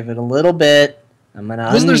gonna give it a little bit. I'm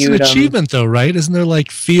gonna Wasn't unmute there some achievement though, right? Isn't there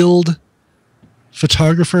like field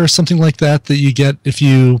photographer or something like that you get if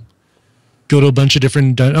you go to a bunch of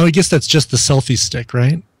different? Oh, I guess that's just the selfie stick,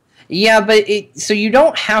 right? Yeah, but so you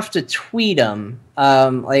don't have to tweet them.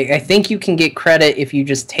 I think you can get credit if you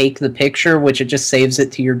just take the picture, which it just saves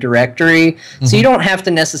it to your directory. Mm-hmm. So you don't have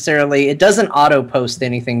to necessarily. It doesn't auto post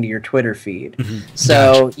anything to your Twitter feed. Mm-hmm.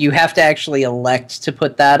 So gotcha. You have to actually elect to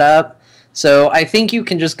put that up. So I think you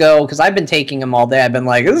can just go, because I've been taking them all day. I've been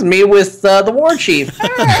like, this is me with the war chief,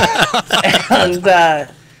 and.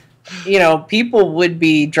 People would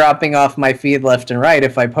be dropping off my feed left and right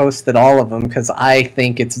if I posted all of them, because I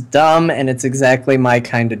think it's dumb and it's exactly my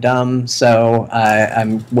kind of dumb. So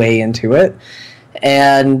I'm way into it.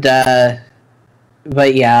 And,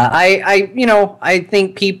 but yeah, I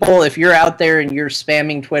think people, if you're out there and you're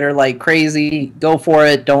spamming Twitter like crazy, go for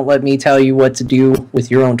it. Don't let me tell you what to do with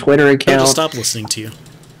your own Twitter account. I'll just stop listening to you.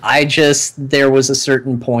 There was a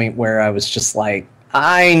certain point where I was just like,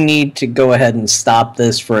 I need to go ahead and stop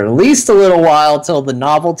this for at least a little while till the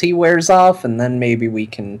novelty wears off, and then maybe we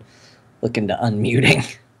can look into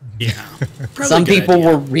unmuting. Yeah. Some people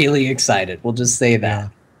were really excited. We'll just say that.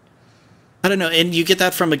 I don't know. And you get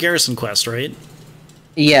that from a Garrison quest, right?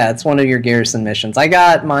 Yeah, it's one of your Garrison missions. I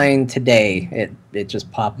got mine today. It just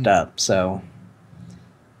popped up, so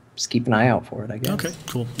just keep an eye out for it, I guess. Okay,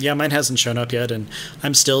 cool. Yeah, mine hasn't shown up yet, and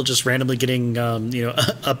I'm still just randomly getting,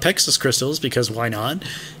 Apexis crystals, because why not?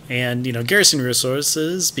 And, Garrison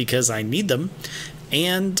resources, because I need them.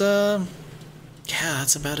 And,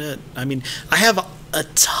 that's about it. I mean, I have a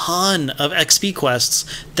ton of XP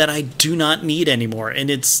quests that I do not need anymore, and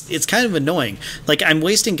it's kind of annoying. Like, I'm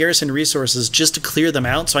wasting Garrison resources just to clear them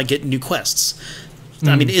out so I get new quests.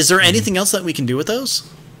 I mean, is there anything else that we can do with those?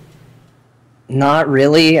 Not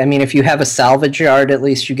really. I mean, if you have a salvage yard, at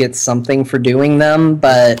least you get something for doing them,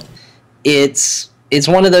 but it's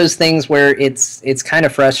one of those things where it's kind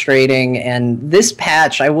of frustrating. And this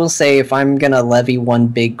patch, I will say, if I'm going to levy one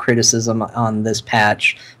big criticism on this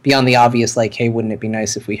patch, beyond the obvious, like, hey, wouldn't it be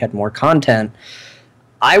nice if we had more content,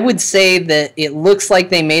 I would say that it looks like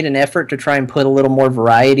they made an effort to try and put a little more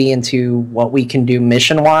variety into what we can do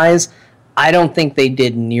mission-wise, I don't think they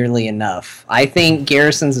did nearly enough. I think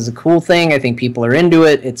Garrisons is a cool thing. I think people are into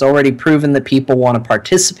it. It's already proven that people want to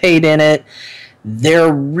participate in it.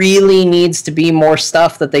 There really needs to be more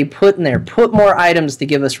stuff that they put in there. Put more items to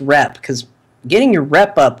give us rep, because getting your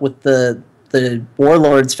rep up with the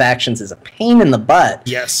Warlords factions is a pain in the butt.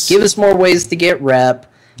 Yes. Give us more ways to get rep.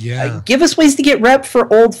 Yeah. Give us ways to get rep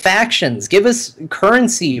for old factions. Give us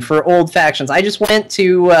currency for old factions. I just went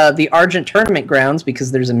to the Argent Tournament Grounds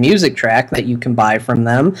because there's a music track that you can buy from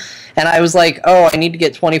them. And I was like, oh, I need to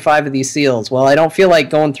get 25 of these seals. Well, I don't feel like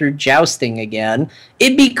going through jousting again.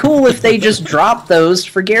 It'd be cool if they just drop those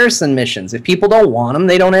for garrison missions. If people don't want them,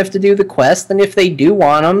 they don't have to do the quest. And if they do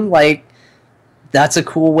want them, like, that's a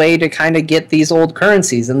cool way to kind of get these old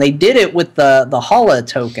currencies. And they did it with the Hala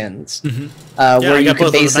tokens, where you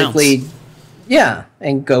could basically,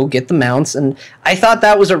 and go get the mounts. And I thought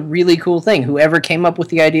that was a really cool thing. Whoever came up with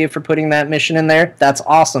the idea for putting that mission in there, that's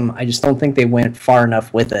awesome. I just don't think they went far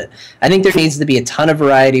enough with it. I think there needs to be a ton of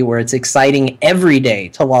variety where it's exciting every day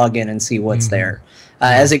to log in and see what's there.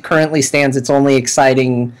 As it currently stands, it's only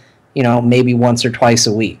exciting, maybe once or twice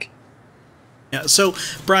a week. Yeah. So,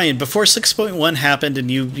 Brian, before 6.1 happened and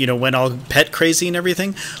you went all pet crazy and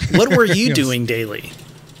everything, what were you doing daily?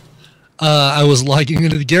 I was logging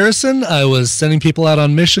into the garrison. I was sending people out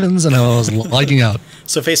on missions, and I was logging out.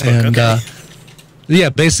 So Facebook, and, okay. Yeah,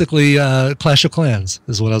 basically Clash of Clans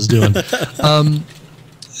is what I was doing. The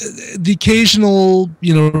occasional,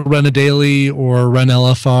 run a daily or run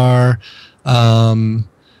LFR.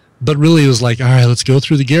 But really it was like, all right, let's go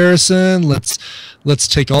through the garrison. Let's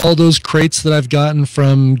take all those crates that I've gotten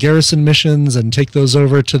from garrison missions and take those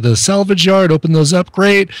over to the salvage yard, open those up,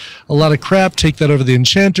 great. A lot of crap, take that over to the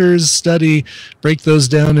enchanters, study, break those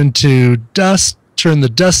down into dust, turn the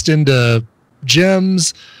dust into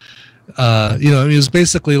gems. It was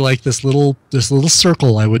basically like this little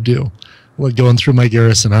circle I would do. Going through my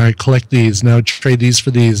garrison. All right, collect these. Now trade these for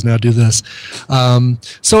these. Now do this.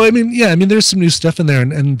 So, there's some new stuff in there.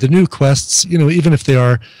 And the new quests, even if they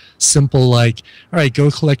are simple, like, all right, go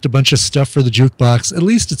collect a bunch of stuff for the jukebox, at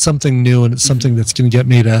least it's something new and it's something that's going to get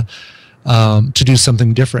me to do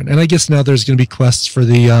something different. And I guess now there's going to be quests for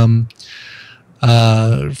the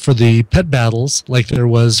pet battles like there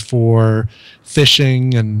was for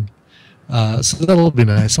fishing. And so that'll be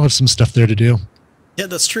nice. I'll have some stuff there to do. Yeah,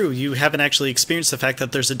 that's true. You haven't actually experienced the fact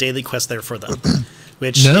that there's a daily quest there for them,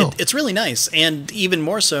 which it's really nice. And even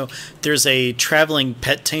more so, there's a traveling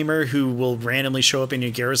pet tamer who will randomly show up in your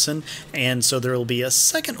garrison, and so there will be a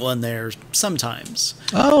second one there sometimes.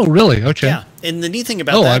 Oh, really? Okay. Yeah, and the neat thing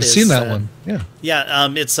about that I've seen that one. Yeah. Yeah,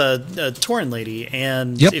 it's a Tauren lady,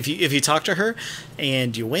 and if you talk to her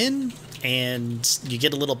and you win, and you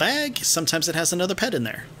get a little bag, sometimes it has another pet in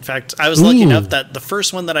there. In fact, I was lucky enough that the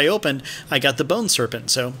first one that I opened, I got the bone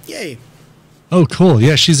serpent, so yay. Oh, cool.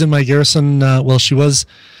 Yeah, she's in my garrison. She was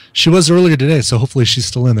earlier today, so hopefully she's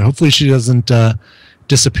still in there. Hopefully she doesn't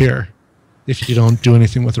disappear if you don't do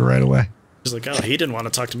anything with her right away. He's like, oh, he didn't want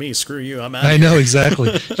to talk to me. Screw you, I'm out. I know,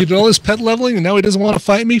 exactly. He did all his pet leveling, and now he doesn't want to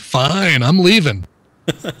fight me? Fine, I'm leaving.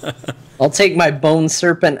 I'll take my bone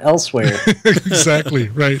serpent elsewhere. Exactly,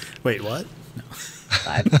 right. Wait, what? No.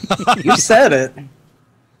 You said it.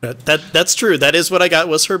 That's true. That is what I got,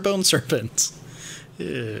 was her bone serpent.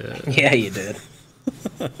 Yeah, you did.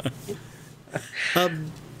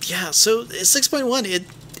 So 6.1,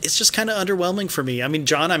 it's just kind of underwhelming for me. I mean,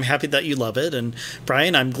 John, I'm happy that you love it, and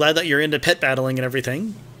Brian, I'm glad that you're into pet battling and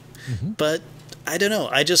everything. But I don't know.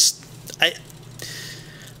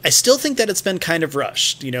 I still think that it's been kind of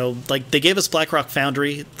rushed. Like they gave us Blackrock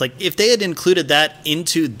Foundry. Like if they had included that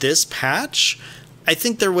into this patch, I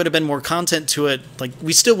think there would have been more content to it. Like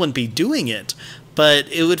we still wouldn't be doing it,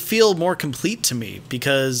 but it would feel more complete to me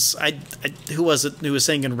because who was it who was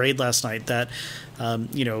saying in Raid last night that,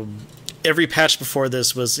 every patch before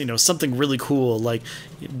this was, something really cool, like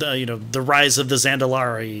the Rise of the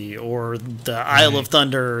Zandalari or the Isle of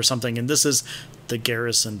Thunder or something. And this is the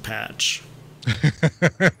Garrison patch.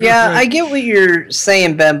 Yeah, I get what you're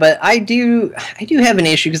saying, Ben, but I do have an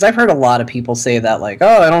issue because I've heard a lot of people say that, like,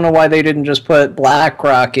 oh, I don't know why they didn't just put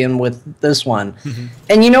Blackrock in with this one.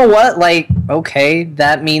 And you know what? Like, okay,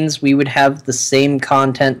 that means we would have the same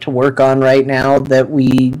content to work on right now that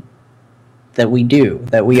we are. A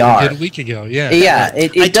week ago, yeah. Yeah,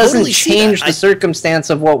 it doesn't change the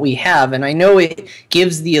circumstance of what we have, and I know it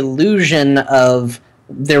gives the illusion of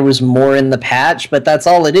there was more in the patch, but that's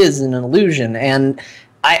all it is, an illusion. And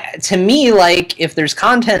to me, like, if there's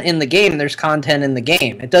content in the game, there's content in the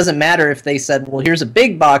game. It doesn't matter if they said, well, here's a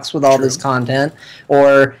big box with all this content,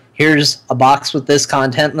 or here's a box with this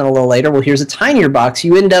content, and then a little later, well, here's a tinier box.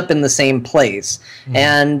 You end up in the same place.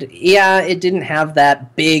 And yeah, it didn't have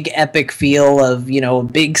that big epic feel of,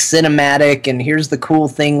 big cinematic, and here's the cool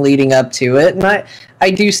thing leading up to it. And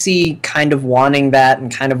I do see kind of wanting that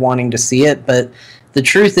and kind of wanting to see it, but the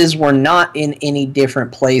truth is we're not in any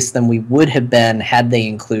different place than we would have been had they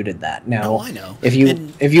included that. Now, I know. If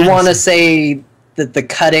you want to say that the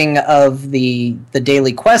cutting of the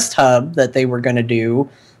Daily Quest hub that they were going to do,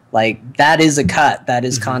 like, that is a cut. That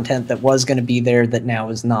is content that was going to be there that now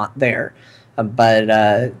is not there.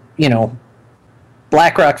 But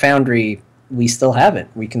BlackRock Foundry, we still have it.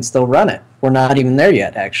 We can still run it. We're not even there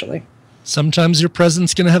yet, actually. Sometimes your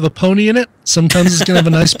present's going to have a pony in it. Sometimes it's going to have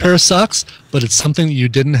a nice pair of socks, but it's something that you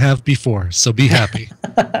didn't have before. So be happy.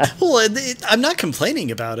 Well, I'm not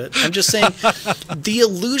complaining about it. I'm just saying the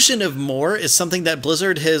illusion of more is something that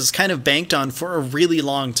Blizzard has kind of banked on for a really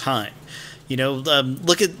long time.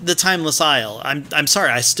 Look at the Timeless Isle. I'm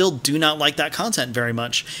sorry, I still do not like that content very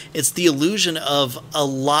much. It's the illusion of a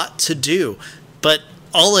lot to do, but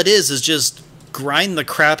all it is just grind the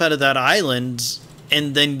crap out of that island,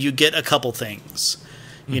 and then you get a couple things.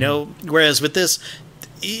 Whereas with this,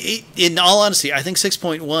 in all honesty, I think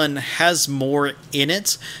 6.1 has more in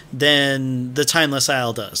it than the Timeless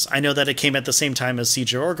Isle does. I know that it came at the same time as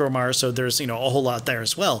Siege of Orgrimmar, so there's a whole lot there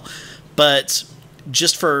as well. But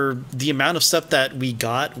just for the amount of stuff that we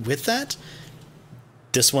got with that,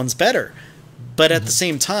 this one's better. But at the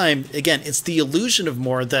same time, again, it's the illusion of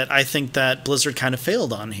more that I think that Blizzard kind of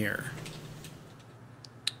failed on here.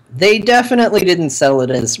 They definitely didn't sell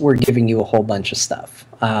it as we're giving you a whole bunch of stuff.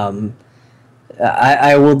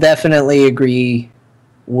 I will definitely agree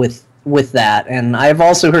with that. And I've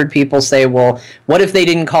also heard people say, well, what if they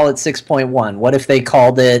didn't call it 6.1? What if they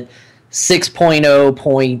called it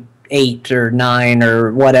 6.0.8 or 9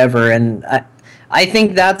 or whatever? And I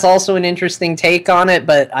think that's also an interesting take on it,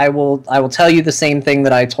 but I will tell you the same thing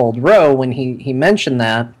that I told Ro when he mentioned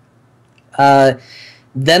that.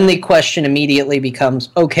 Then the question immediately becomes,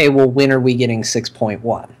 okay, well, when are we getting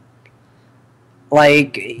 6.1?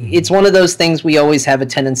 Like, it's one of those things we always have a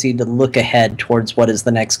tendency to look ahead towards what is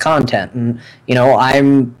the next content. And,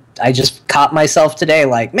 I just caught myself today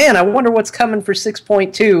like, man, I wonder what's coming for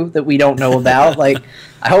 6.2 that we don't know about. Like,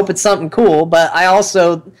 I hope it's something cool. But I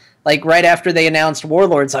also, like, right after they announced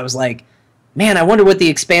Warlords, I was like, man, I wonder what the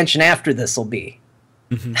expansion after this will be.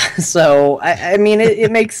 So, I mean,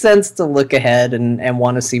 it makes sense to look ahead and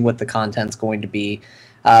want to see what the content's going to be.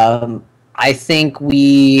 I think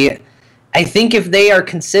if they are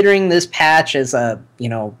considering this patch as a,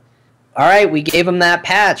 all right, we gave them that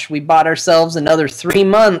patch, we bought ourselves another 3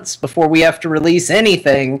 months before we have to release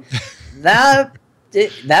anything, that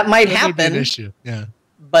might happen. Be an issue. Yeah.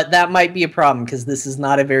 But that might be a problem because this is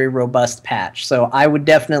not a very robust patch. So I would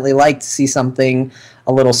definitely like to see something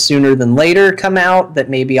a little sooner than later come out that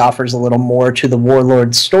maybe offers a little more to the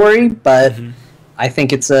Warlord story. But I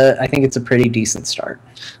think it's a pretty decent start.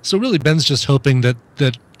 So really, Ben's just hoping that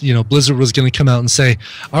Blizzard was going to come out and say,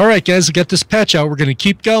 "All right, guys, we got this patch out. We're going to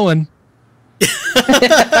keep going."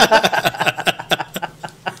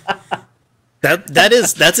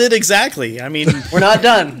 That's it exactly. I mean, we're not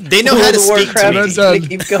done. They know how to speak to me. We're going to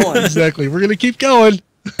keep going. Exactly. We're going to keep going.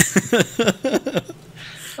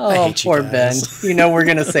 Oh, poor Ben. We're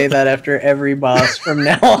going to say that after every boss from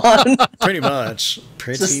now on. Pretty much.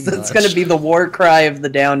 It's going to be the war cry of the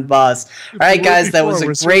down boss. All right, guys, that was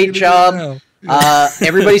a great job.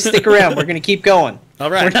 Everybody stick around. We're going to keep going.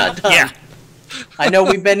 All right. We're not done. Yeah. I know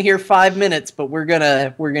we've been here 5 minutes, but we're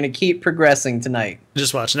gonna keep progressing tonight.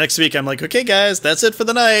 Just watch. Next week, I'm like, okay, guys, that's it for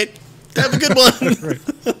the night. Have a good one.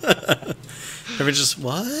 Everyone's just,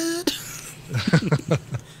 what?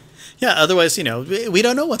 Yeah, otherwise, we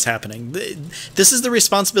don't know what's happening. This is the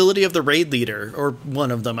responsibility of the raid leader, or one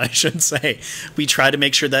of them, I should say. We try to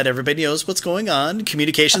make sure that everybody knows what's going on,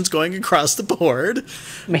 communication's going across the board.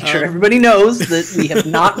 Make sure everybody knows that we have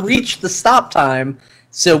not reached the stop time,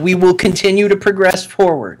 so we will continue to progress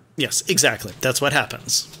forward. Yes, exactly. That's what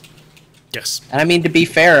happens. Yes. And I mean, to be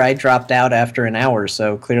fair, I dropped out after an hour,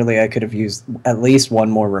 so clearly I could have used at least one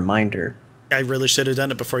more reminder. I really should have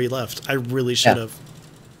done it before you left. I really should have.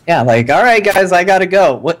 Yeah, like, all right, guys, I gotta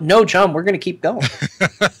go. What? No, John, we're gonna keep going.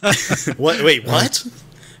 What? Wait, what?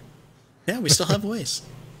 Yeah, we still have ways.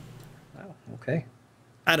 Oh, okay.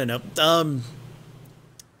 I don't know.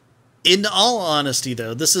 In all honesty,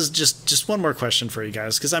 though, this is just one more question for you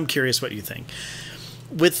guys, because I'm curious what you think.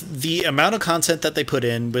 With the amount of content that they put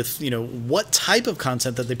in, with what type of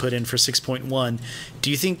content that they put in for 6.1, do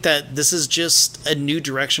you think that this is just a new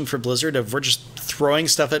direction for Blizzard of we're just throwing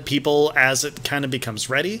stuff at people as it kind of becomes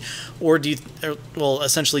ready, or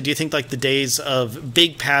essentially, do you think like the days of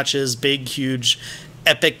big patches, big, huge,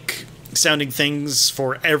 epic sounding things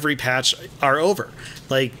for every patch are over?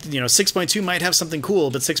 Like, 6.2 might have something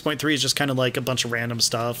cool, but 6.3 is just kind of like a bunch of random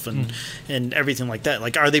stuff and everything like that.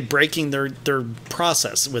 Like, are they breaking their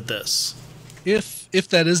process with this? If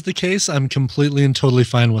that is the case, I'm completely and totally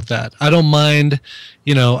fine with that. I don't mind,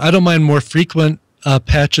 I don't mind more frequent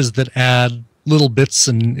patches that add little bits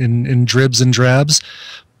and dribs and drabs,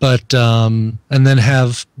 but and then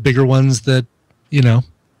have bigger ones that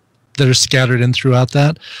that are scattered in throughout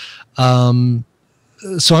that.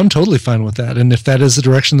 So I'm totally fine with that. And if that is the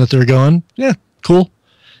direction that they're going, yeah, cool.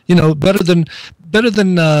 Better than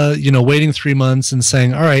waiting 3 months and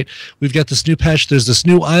saying, all right, we've got this new patch. There's this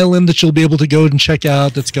new island that you'll be able to go and check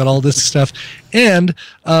out that's got all this stuff. And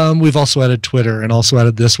we've also added Twitter and also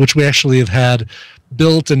added this, which we actually have had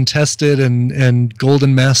built and tested and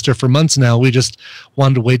golden master for months now. We just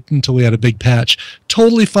wanted to wait until we had a big patch.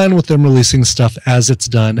 Totally fine with them releasing stuff as it's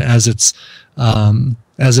done, as it's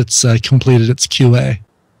completed its QA.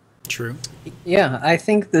 True. Yeah, I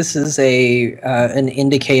think this is an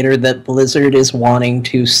indicator that Blizzard is wanting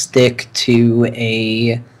to stick to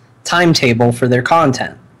a timetable for their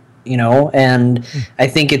content, and I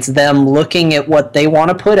think it's them looking at what they want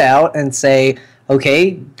to put out and say,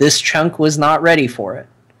 okay, this chunk was not ready for it.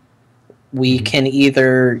 We can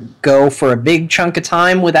either go for a big chunk of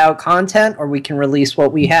time without content, or we can release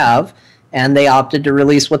what we have, and they opted to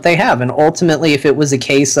release what they have. And ultimately, if it was a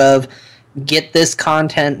case of get this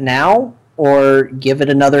content now or give it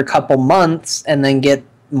another couple months and then get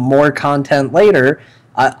more content later,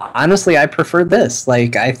 honestly, I prefer this.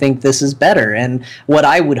 Like, I think this is better. And what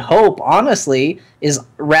I would hope, honestly, is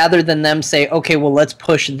rather than them say, okay, well, let's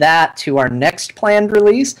push that to our next planned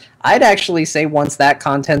release, I'd actually say once that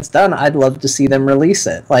content's done, I'd love to see them release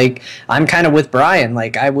it. Like, I'm kind of with Brian.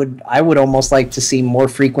 Like, I would almost like to see more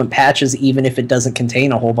frequent patches, even if it doesn't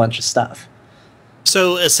contain a whole bunch of stuff.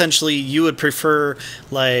 So essentially, you would prefer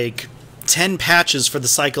like 10 patches for the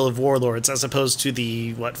Cycle of Warlords as opposed to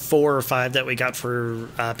the 4 or 5 that we got for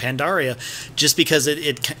Pandaria, just because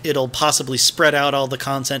it'll possibly spread out all the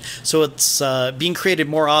content, so it's being created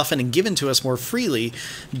more often and given to us more freely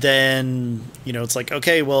than it's like,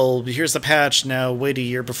 okay, well, here's the patch, now wait a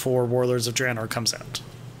year before Warlords of Draenor comes out.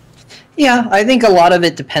 Yeah, I think a lot of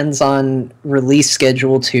it depends on release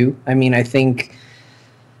schedule too. I mean, I think,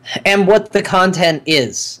 and what the content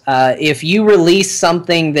is. If you release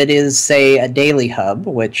something that is, say, a daily hub,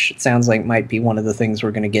 which it sounds like might be one of the things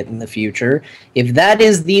we're going to get in the future, if that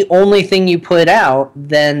is the only thing you put out,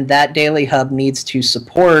 then that daily hub needs to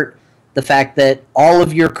support the fact that all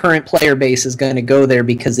of your current player base is going to go there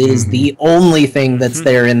because it is the only thing that's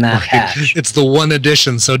there in that patch. It's the one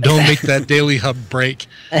edition, so don't make that daily hub break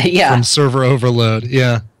from server overload.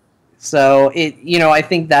 Yeah. So I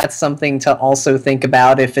think that's something to also think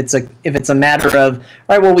about if it's a matter of, all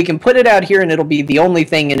right, well, we can put it out here and it'll be the only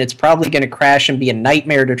thing and it's probably going to crash and be a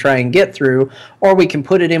nightmare to try and get through, or we can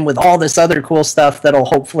put it in with all this other cool stuff that'll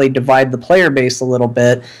hopefully divide the player base a little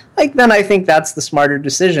bit. Like, then I think that's the smarter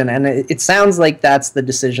decision, and it sounds like that's the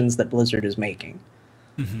decisions that Blizzard is making.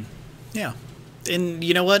 Mm-hmm. Yeah, and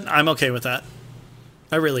you know what? I'm okay with that.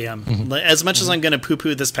 I really am. As much as I'm going to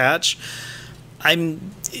poo-poo this patch,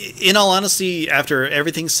 in all honesty, after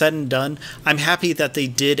everything's said and done, I'm happy that they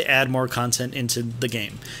did add more content into the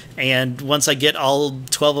game. And once I get all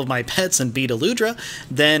 12 of my pets and beat Aludra,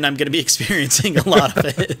 then I'm going to be experiencing a lot of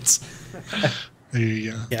it. There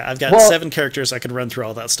you go. Yeah, I've got 7 characters I could run through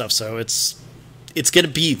all that stuff, so it's going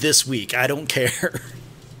to be this week. I don't care.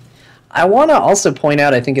 I want to also point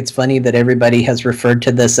out, I think it's funny that everybody has referred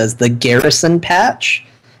to this as the Garrison patch.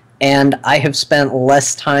 And I have spent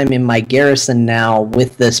less time in my garrison now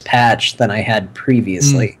with this patch than I had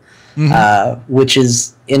previously, which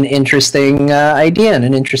is an interesting idea and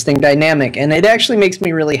an interesting dynamic. And it actually makes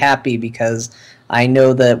me really happy because I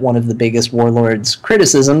know that one of the biggest Warlords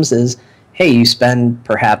criticisms is, hey, you spend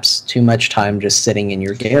perhaps too much time just sitting in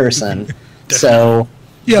your garrison. So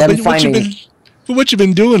yeah, but what you've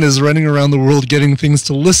been doing is running around the world getting things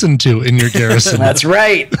to listen to in your garrison. That's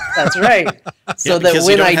right. That's right. So that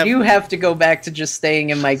when I do have to go back to just staying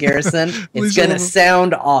in my garrison, it's going to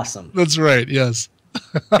sound awesome. That's right, yes.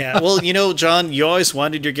 Yeah, well, John, you always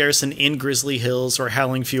wanted your garrison in Grizzly Hills or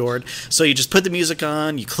Howling Fjord, so you just put the music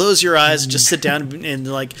on, you close your eyes, and just sit down and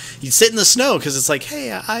you sit in the snow because it's like,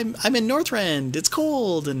 hey, I'm in Northrend, it's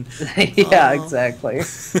cold, and yeah, exactly.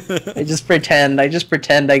 I just pretend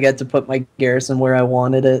I get to put my garrison where I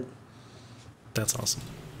wanted it. That's awesome.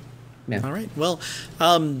 Yeah. All right. Well,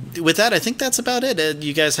 with that, I think that's about it.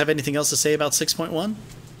 You guys have anything else to say about 6.1?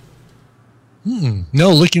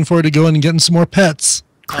 No, looking forward to going and getting some more pets.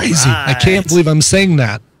 Crazy. Right. I can't believe I'm saying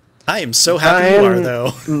that. I am so happy you are,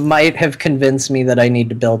 though. Might have convinced me that I need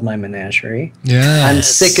to build my menagerie. Yeah. I'm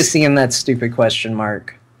sick of seeing that stupid question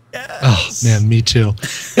mark. Yes. Oh man, me too.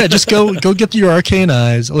 Yeah, just go get your arcane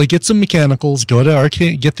eyes. Like, get some mechanicals. Go to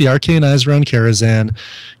get the arcane eyes around Karazhan.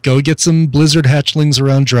 Go get some blizzard hatchlings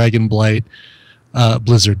around Dragonblight.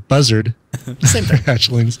 Buzzard. Same thing.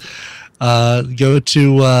 Hatchlings. Go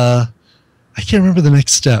to I can't remember the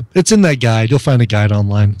next step. It's in that guide. You'll find a guide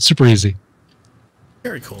online. Super easy.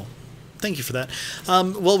 Very cool. Thank you for that.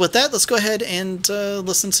 Well, with that, let's go ahead and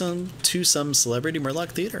listen to some Celebrity Murloc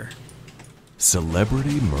Theater.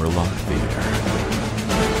 Celebrity Murloc Theater.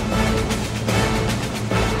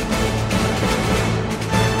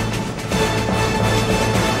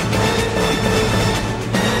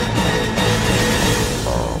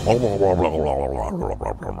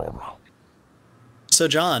 So,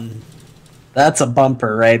 John. That's a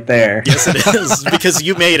bumper right there. Yes, it is, because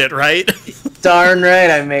you made it, right? Darn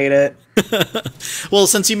right I made it. Well,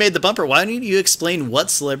 since you made the bumper, why don't you explain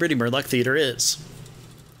what Celebrity Murloc Theater is?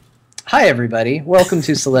 Hi, everybody. Welcome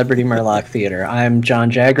to Celebrity Murloc Theater. I'm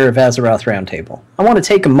John Jagger of Azeroth Roundtable. I want to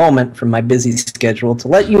take a moment from my busy schedule to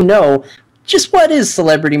let you know just what is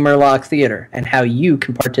Celebrity Murloc Theater and how you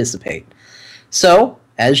can participate. So,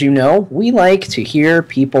 as you know, we like to hear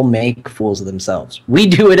people make fools of themselves. We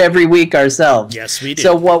do it every week ourselves. Yes, we do.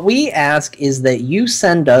 So what we ask is that you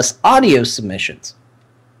send us audio submissions.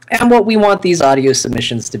 And what we want these audio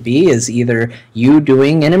submissions to be is either you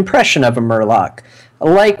doing an impression of a Murloc,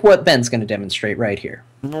 like what Ben's going to demonstrate right here.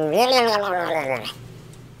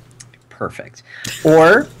 Perfect.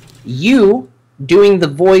 Or you doing the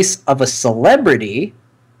voice of a celebrity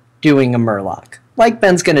doing a Murloc, like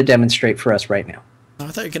Ben's going to demonstrate for us right now. Oh, I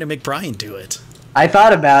thought you were going to make Brian do it. I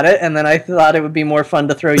thought about it, and then I thought it would be more fun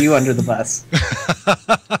to throw you under the bus.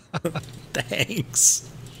 Thanks.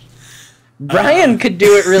 Brian could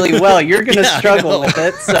do it really well. You're going to struggle with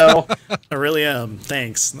it, so... I really am.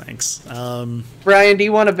 Thanks. Brian, do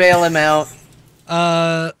you want to bail him out?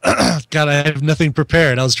 God, I have nothing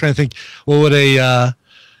prepared. I was trying to think, what would a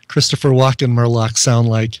Christopher Walken Murloc sound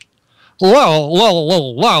like? Whoa.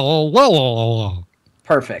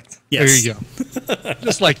 Perfect. Yes. There you go.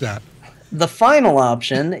 Just like that. The final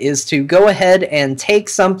option is to go ahead and take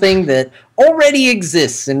something that already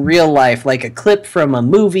exists in real life, like a clip from a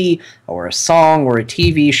movie or a song or a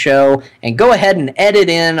TV show, and go ahead and edit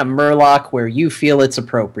in a Murloc where you feel it's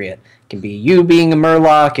appropriate. It can be you being a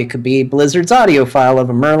Murloc, it could be Blizzard's audio file of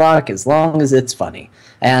a Murloc, as long as it's funny.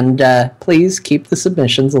 And please keep the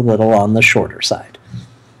submissions a little on the shorter side.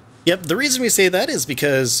 Yep, the reason we say that is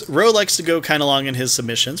because Ro likes to go kind of long in his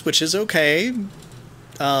submissions, which is okay.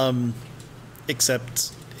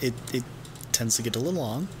 Except it tends to get a little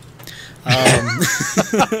long.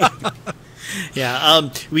 Yeah,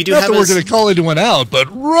 we do Not have. that we're going to call anyone out, but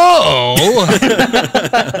Ro.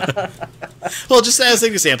 Well, just as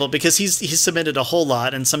an example, because he's submitted a whole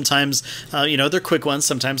lot, and sometimes they're quick ones,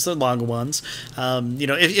 sometimes they're long ones.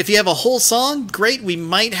 If you have a whole song, great. We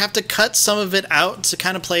might have to cut some of it out to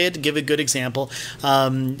kind of play it to give a good example.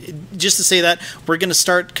 Just to say that we're going to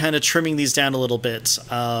start kind of trimming these down a little bit.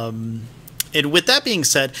 And with that being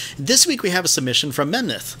said, this week we have a submission from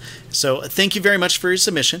Memnith. So thank you very much for your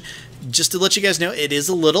submission. Just to let you guys know, it is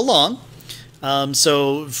a little long.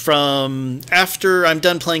 So from after I'm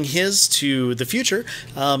done playing his to the future,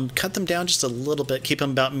 cut them down just a little bit. Keep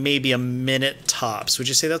them about maybe a minute tops. Would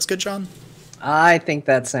you say that's good, John? I think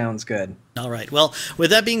that sounds good. All right. Well, with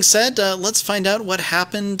that being said, let's find out what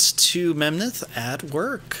happened to Memnith at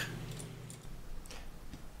work.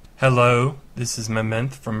 Hello, this is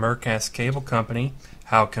Memnith from Mercast Cable Company.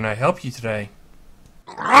 How can I help you today?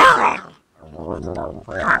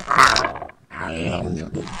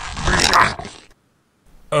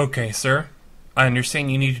 Okay, sir. I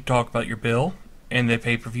understand you need to talk about your bill and the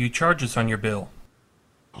pay-per-view charges on your bill.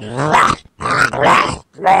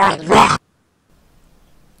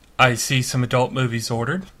 I see some adult movies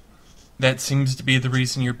ordered. That seems to be the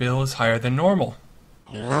reason your bill is higher than normal.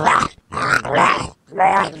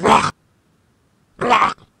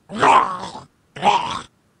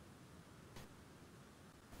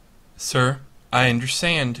 Sir, I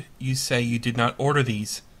understand you say you did not order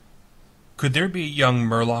these. Could there be a young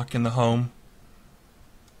Murloc in the home?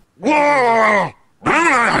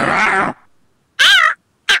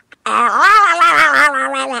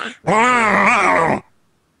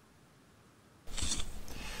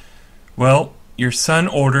 Well, your son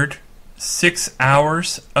ordered 6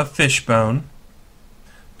 hours of fishbone,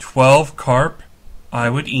 12 carp I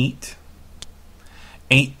would eat,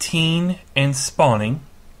 18 and spawning,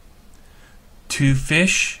 2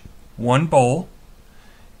 fish, 1 bowl,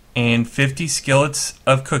 and 50 skillets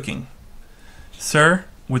of cooking. Sir,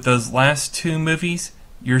 with those last 2 movies,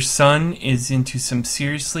 your son is into some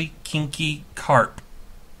seriously kinky carp.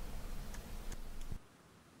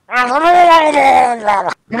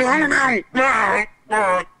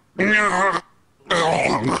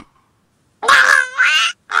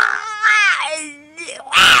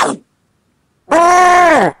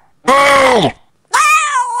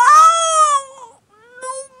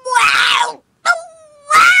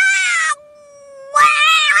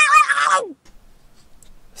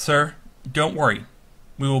 Sir, don't worry.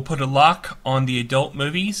 We will put a lock on the adult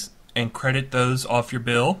movies and credit those off your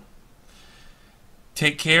bill.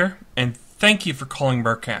 Take care, and thank you for calling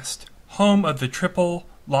Mercast, home of the Triple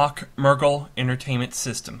Lock Murgle Entertainment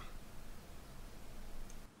System.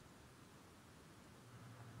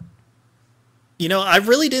 You know, I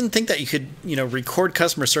really didn't think that you could, record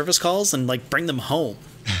customer service calls and like bring them home.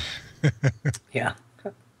 Yeah.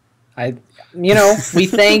 We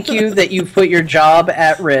thank you that you put your job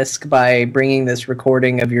at risk by bringing this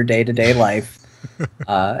recording of your day-to-day life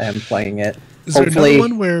and playing it. Is there another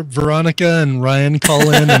one where Veronica and Ryan call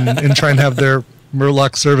in and try and have their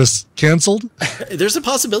Murloc service canceled? There's a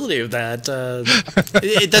possibility of that.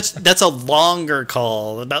 That's a longer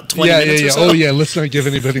call, about 20 minutes or so. Oh, yeah, let's not give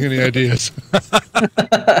anybody any ideas.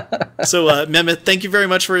 So, Mehmet, thank you very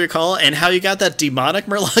much for your call. And how you got that demonic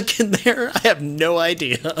Murloc in there, I have no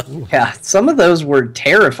idea. Yeah, some of those were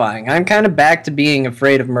terrifying. I'm kind of back to being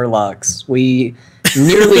afraid of Murlocs. We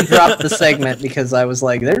nearly dropped the segment because I was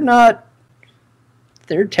like,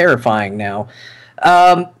 they're terrifying now.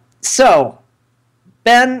 So,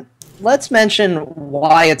 Ben, let's mention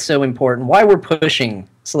why it's so important, why we're pushing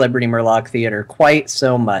Celebrity Murloc Theater quite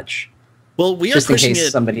so much. Well, we are just in pushing case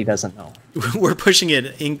it. Somebody doesn't know. We're pushing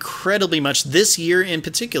it incredibly much this year in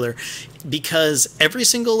particular, because every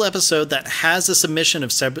single episode that has a submission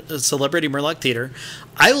of Celebrity Murloc Theater,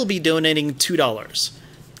 I will be donating $2.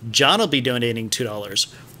 John will be donating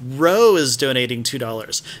 $2. Ro is donating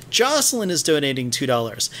 $2. Jocelyn is donating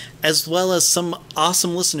 $2, as well as some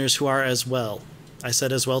awesome listeners who are as well. I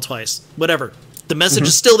said as well twice. Whatever. The message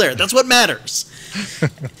is still there. That's what matters.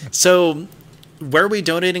 So, where are we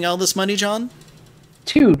donating all this money, John?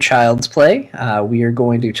 To Child's Play. We are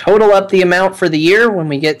going to total up the amount for the year when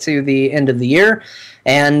we get to the end of the year.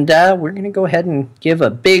 And we're going to go ahead and give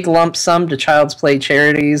a big lump sum to Child's Play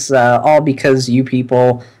charities, all because you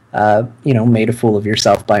people made a fool of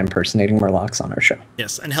yourself by impersonating Murlocs on our show.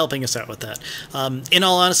 Yes, and helping us out with that. In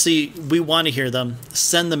all honesty, we want to hear them.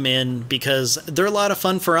 Send them in, because they're a lot of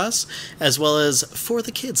fun for us, as well as for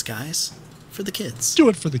the kids, guys. For the kids. Do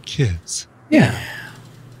it for the kids. Yeah.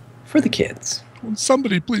 For the kids.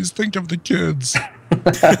 Somebody please think of the kids.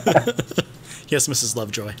 Yes, Mrs.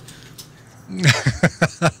 Lovejoy.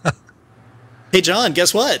 Hey, John,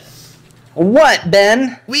 guess what? What,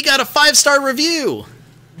 Ben? We got a 5-star review.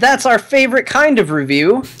 That's our favorite kind of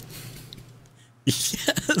review.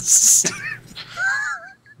 Yes.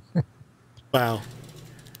 Wow.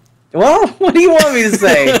 Well, what do you want me to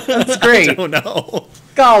say? That's great. I don't know.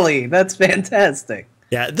 Golly, that's fantastic.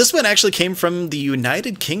 Yeah, this one actually came from the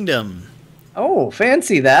United Kingdom. Oh,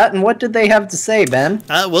 fancy that. And what did they have to say, Ben?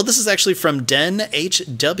 Well, this is actually from Den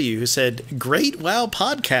HW, who said, "Great WoW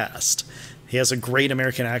podcast." He has a great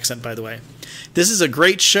American accent, by the way. "This is a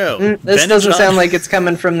great show." This doesn't sound like it's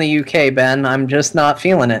coming from the UK, Ben. I'm just not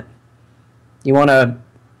feeling it. You want to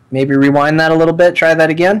maybe rewind that a little bit? Try that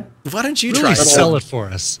again? Why don't you really try sell it for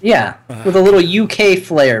us? Yeah, with a little UK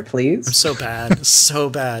flair, please. I'm so bad. So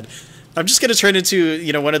bad. I'm just going to turn into,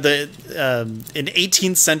 one of the, an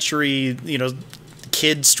 18th century,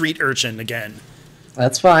 kid street urchin again.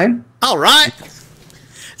 That's fine. All right.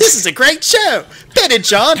 This is a great show. Ben and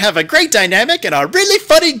John have a great dynamic and are really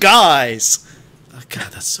funny guys. Oh,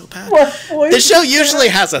 God, that's so bad. The show usually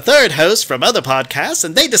has a third host from other podcasts,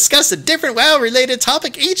 and they discuss a different WoW-related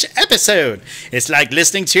topic each episode. It's like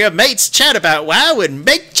listening to your mates chat about WoW and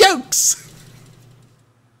make jokes.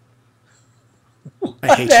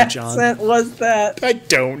 I hate you, John. What accent was that? I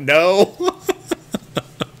don't know.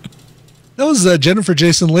 That was Jennifer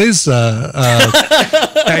Jason Leigh's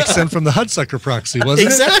accent from the Hudsucker proxy, wasn't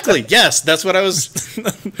it? Exactly. Yes, that's what I was.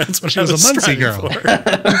 That's what She I was was a Muncie striving girl. for.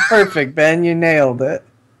 Perfect, Ben. You nailed it.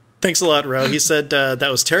 Thanks a lot, Ro. He said that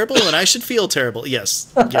was terrible, and I should feel terrible.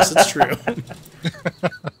 Yes, it's true.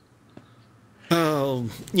 Oh,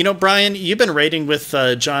 Brian, you've been raiding with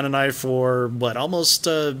John and I for what, almost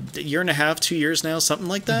a year and a half, 2 years now, something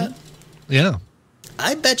like that. Yeah.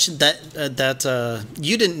 I bet you that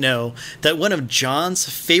you didn't know that one of John's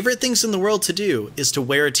favorite things in the world to do is to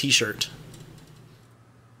wear a T-shirt.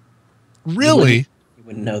 Really? You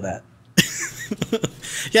wouldn't know that.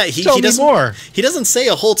 Yeah, he doesn't. More. He doesn't say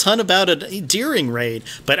a whole ton about it during raid,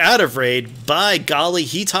 but out of raid, by golly,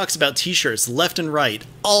 he talks about T-shirts left and right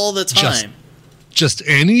all the time. Just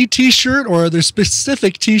any T-shirt, or are there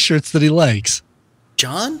specific T-shirts that he likes?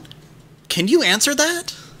 John, can you answer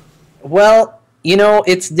that? Well, you know,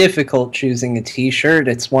 it's difficult choosing a T-shirt.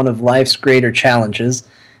 It's one of life's greater challenges.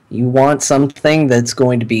 You want something that's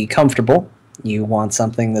going to be comfortable. You want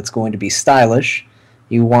something that's going to be stylish.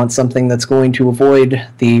 You want something that's going to avoid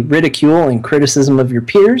the ridicule and criticism of your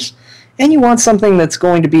peers. And you want something that's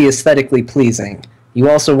going to be aesthetically pleasing. You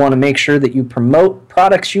also want to make sure that you promote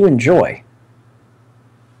products you enjoy.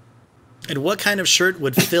 And what kind of shirt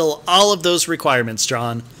would fill all of those requirements,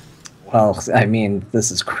 John? Well, I mean,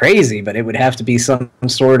 this is crazy, but it would have to be some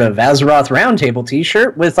sort of Azeroth Roundtable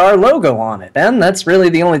t-shirt with our logo on it. And that's really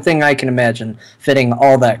the only thing I can imagine fitting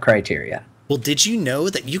all that criteria. Well, did you know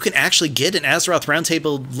that you can actually get an Azeroth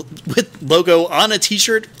Roundtable with logo on a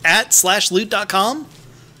t-shirt at /loot.com?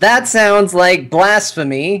 That sounds like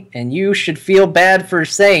blasphemy, and you should feel bad for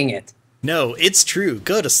saying it. No, it's true.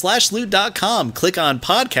 Go to /loot.com, click on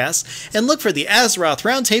podcasts, and look for the Azeroth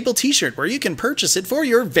Roundtable t-shirt where you can purchase it for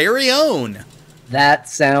your very own. That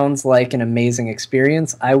sounds like an amazing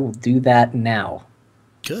experience. I will do that now.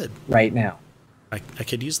 Good. Right now. I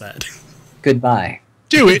could use that. Goodbye.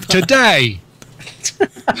 Do it today.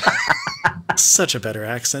 Such a better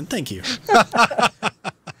accent. Thank you.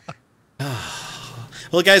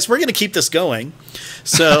 Well, guys, we're going to keep this going.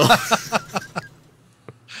 So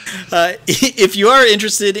if you are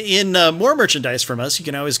interested in more merchandise from us, you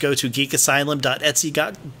can always go to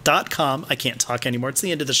geekasylum.etsy.com. I can't talk anymore. It's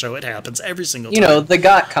the end of the show. It happens every single time. You know, the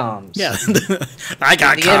got-coms. Yeah. I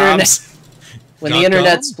got comms. When the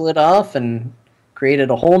internet split off and created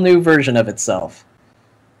a whole new version of itself.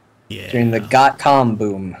 Yeah. During the .com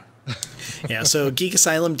boom. Yeah, so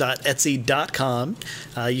geekasylum.etsy.com.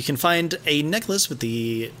 You can find a necklace with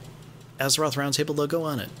the Azeroth Roundtable logo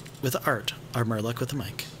on it, with art, our Murloc with a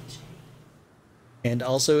mic. And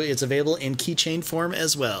also, it's available in keychain form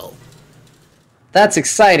as well. That's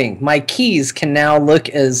exciting. My keys can now look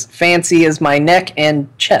as fancy as my neck and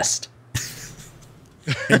chest.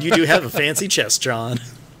 And you do have a fancy chest, John.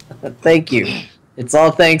 Thank you. It's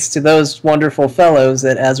all thanks to those wonderful fellows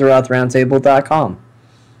at AzerothRoundtable.com.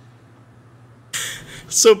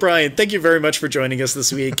 So, Brian, thank you very much for joining us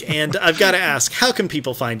this week. And I've got to ask, how can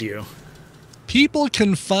people find you? People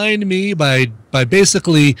can find me by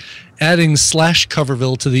basically adding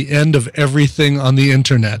 /Coverville to the end of everything on the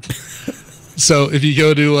internet. So if you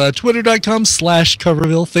go to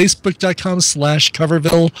twitter.com/Coverville,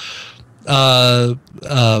 facebook.com/Coverville,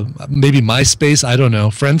 maybe MySpace, I don't know.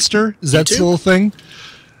 Friendster? Is that still a thing?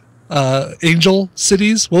 Angel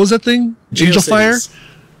Cities? What was that thing? Angel Fire?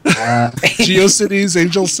 GeoCities,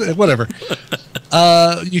 Angel, whatever.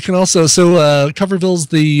 You can also, Coverville's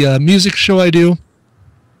the music show I do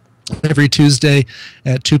every Tuesday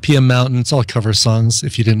at 2 p.m. Mountain. It's all cover songs,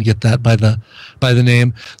 if you didn't get that by the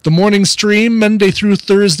name. The morning stream, Monday through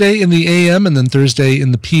Thursday in the AM, and then Thursday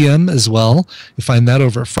in the PM as well. You find that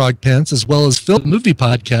over at Frog Pants, as well as film movie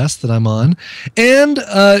podcast that I'm on. And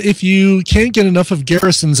if you can't get enough of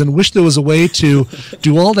Garrisons and wish there was a way to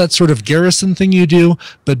do all that sort of Garrison thing you do,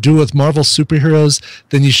 but do it with Marvel superheroes,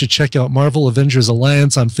 then you should check out Marvel Avengers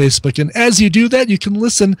Alliance on Facebook. And as you do that, you can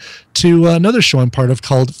listen to another show I'm part of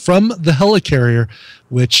called From the Helicarrier,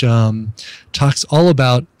 which talks all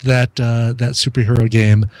about that superhero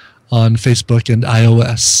game on Facebook and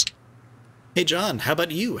iOS. Hey, John, how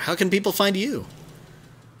about you? How can people find you?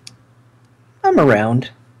 I'm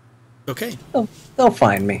around. Okay. They'll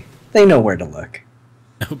find me. They know where to look.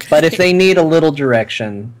 Okay. But if they need a little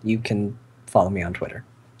direction, you can follow me on Twitter.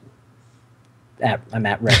 I'm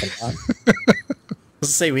at Revendon.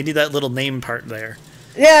 Let's say we need that little name part there.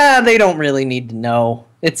 Yeah, they don't really need to know.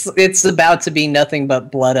 It's about to be nothing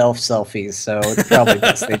but blood elf selfies, so it's probably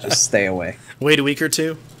best they just stay away. Wait a week or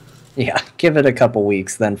two? Yeah, give it a couple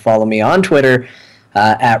weeks, then follow me on Twitter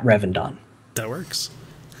at Revendon. That works.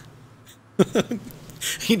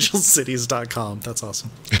 Angelcities.com. That's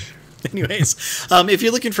awesome. Anyways, if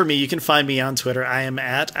you're looking for me, you can find me on Twitter. I am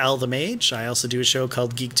at Al the Mage. I also do a show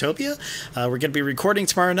called Geektopia. We're going to be recording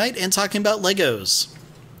tomorrow night and talking about Legos.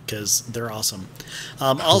 because they're awesome.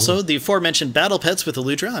 Also, the aforementioned Battle Pets with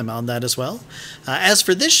Eludra, I'm on that as well. As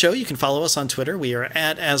for this show, you can follow us on Twitter. We are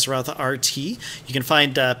at AzrothRT. You can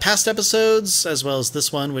find past episodes, as well as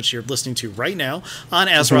this one, which you're listening to right now, on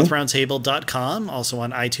AzrothRoundtable.com, also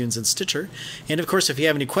on iTunes and Stitcher. And of course, if you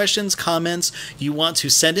have any questions, comments, you want to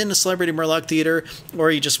send in a Celebrity Murloc Theater,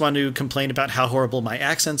 or you just want to complain about how horrible my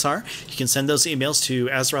accents are, you can send those emails to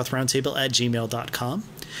AzrothRoundtable@gmail.com.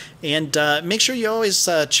 And make sure you always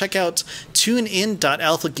check out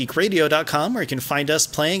tunein.alphageekradio.com, where you can find us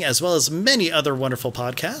playing, as well as many other wonderful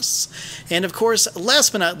podcasts. And of course,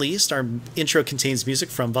 last but not least, our intro contains music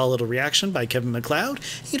from Volatile Reaction by Kevin MacLeod.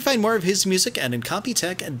 You can find more of his music at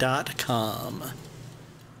incompetech.com.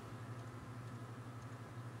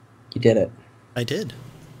 You did it. I did.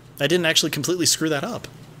 I didn't actually completely screw that up.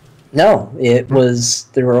 No,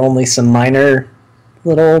 there were only some minor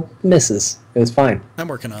little misses. It was fine. I'm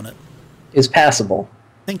working on it. It was passable.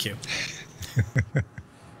 Thank you.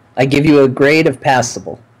 I give you a grade of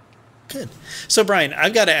passable. Good. So, Brian,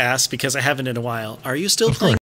 I've got to ask, because I haven't in a while, are you still playing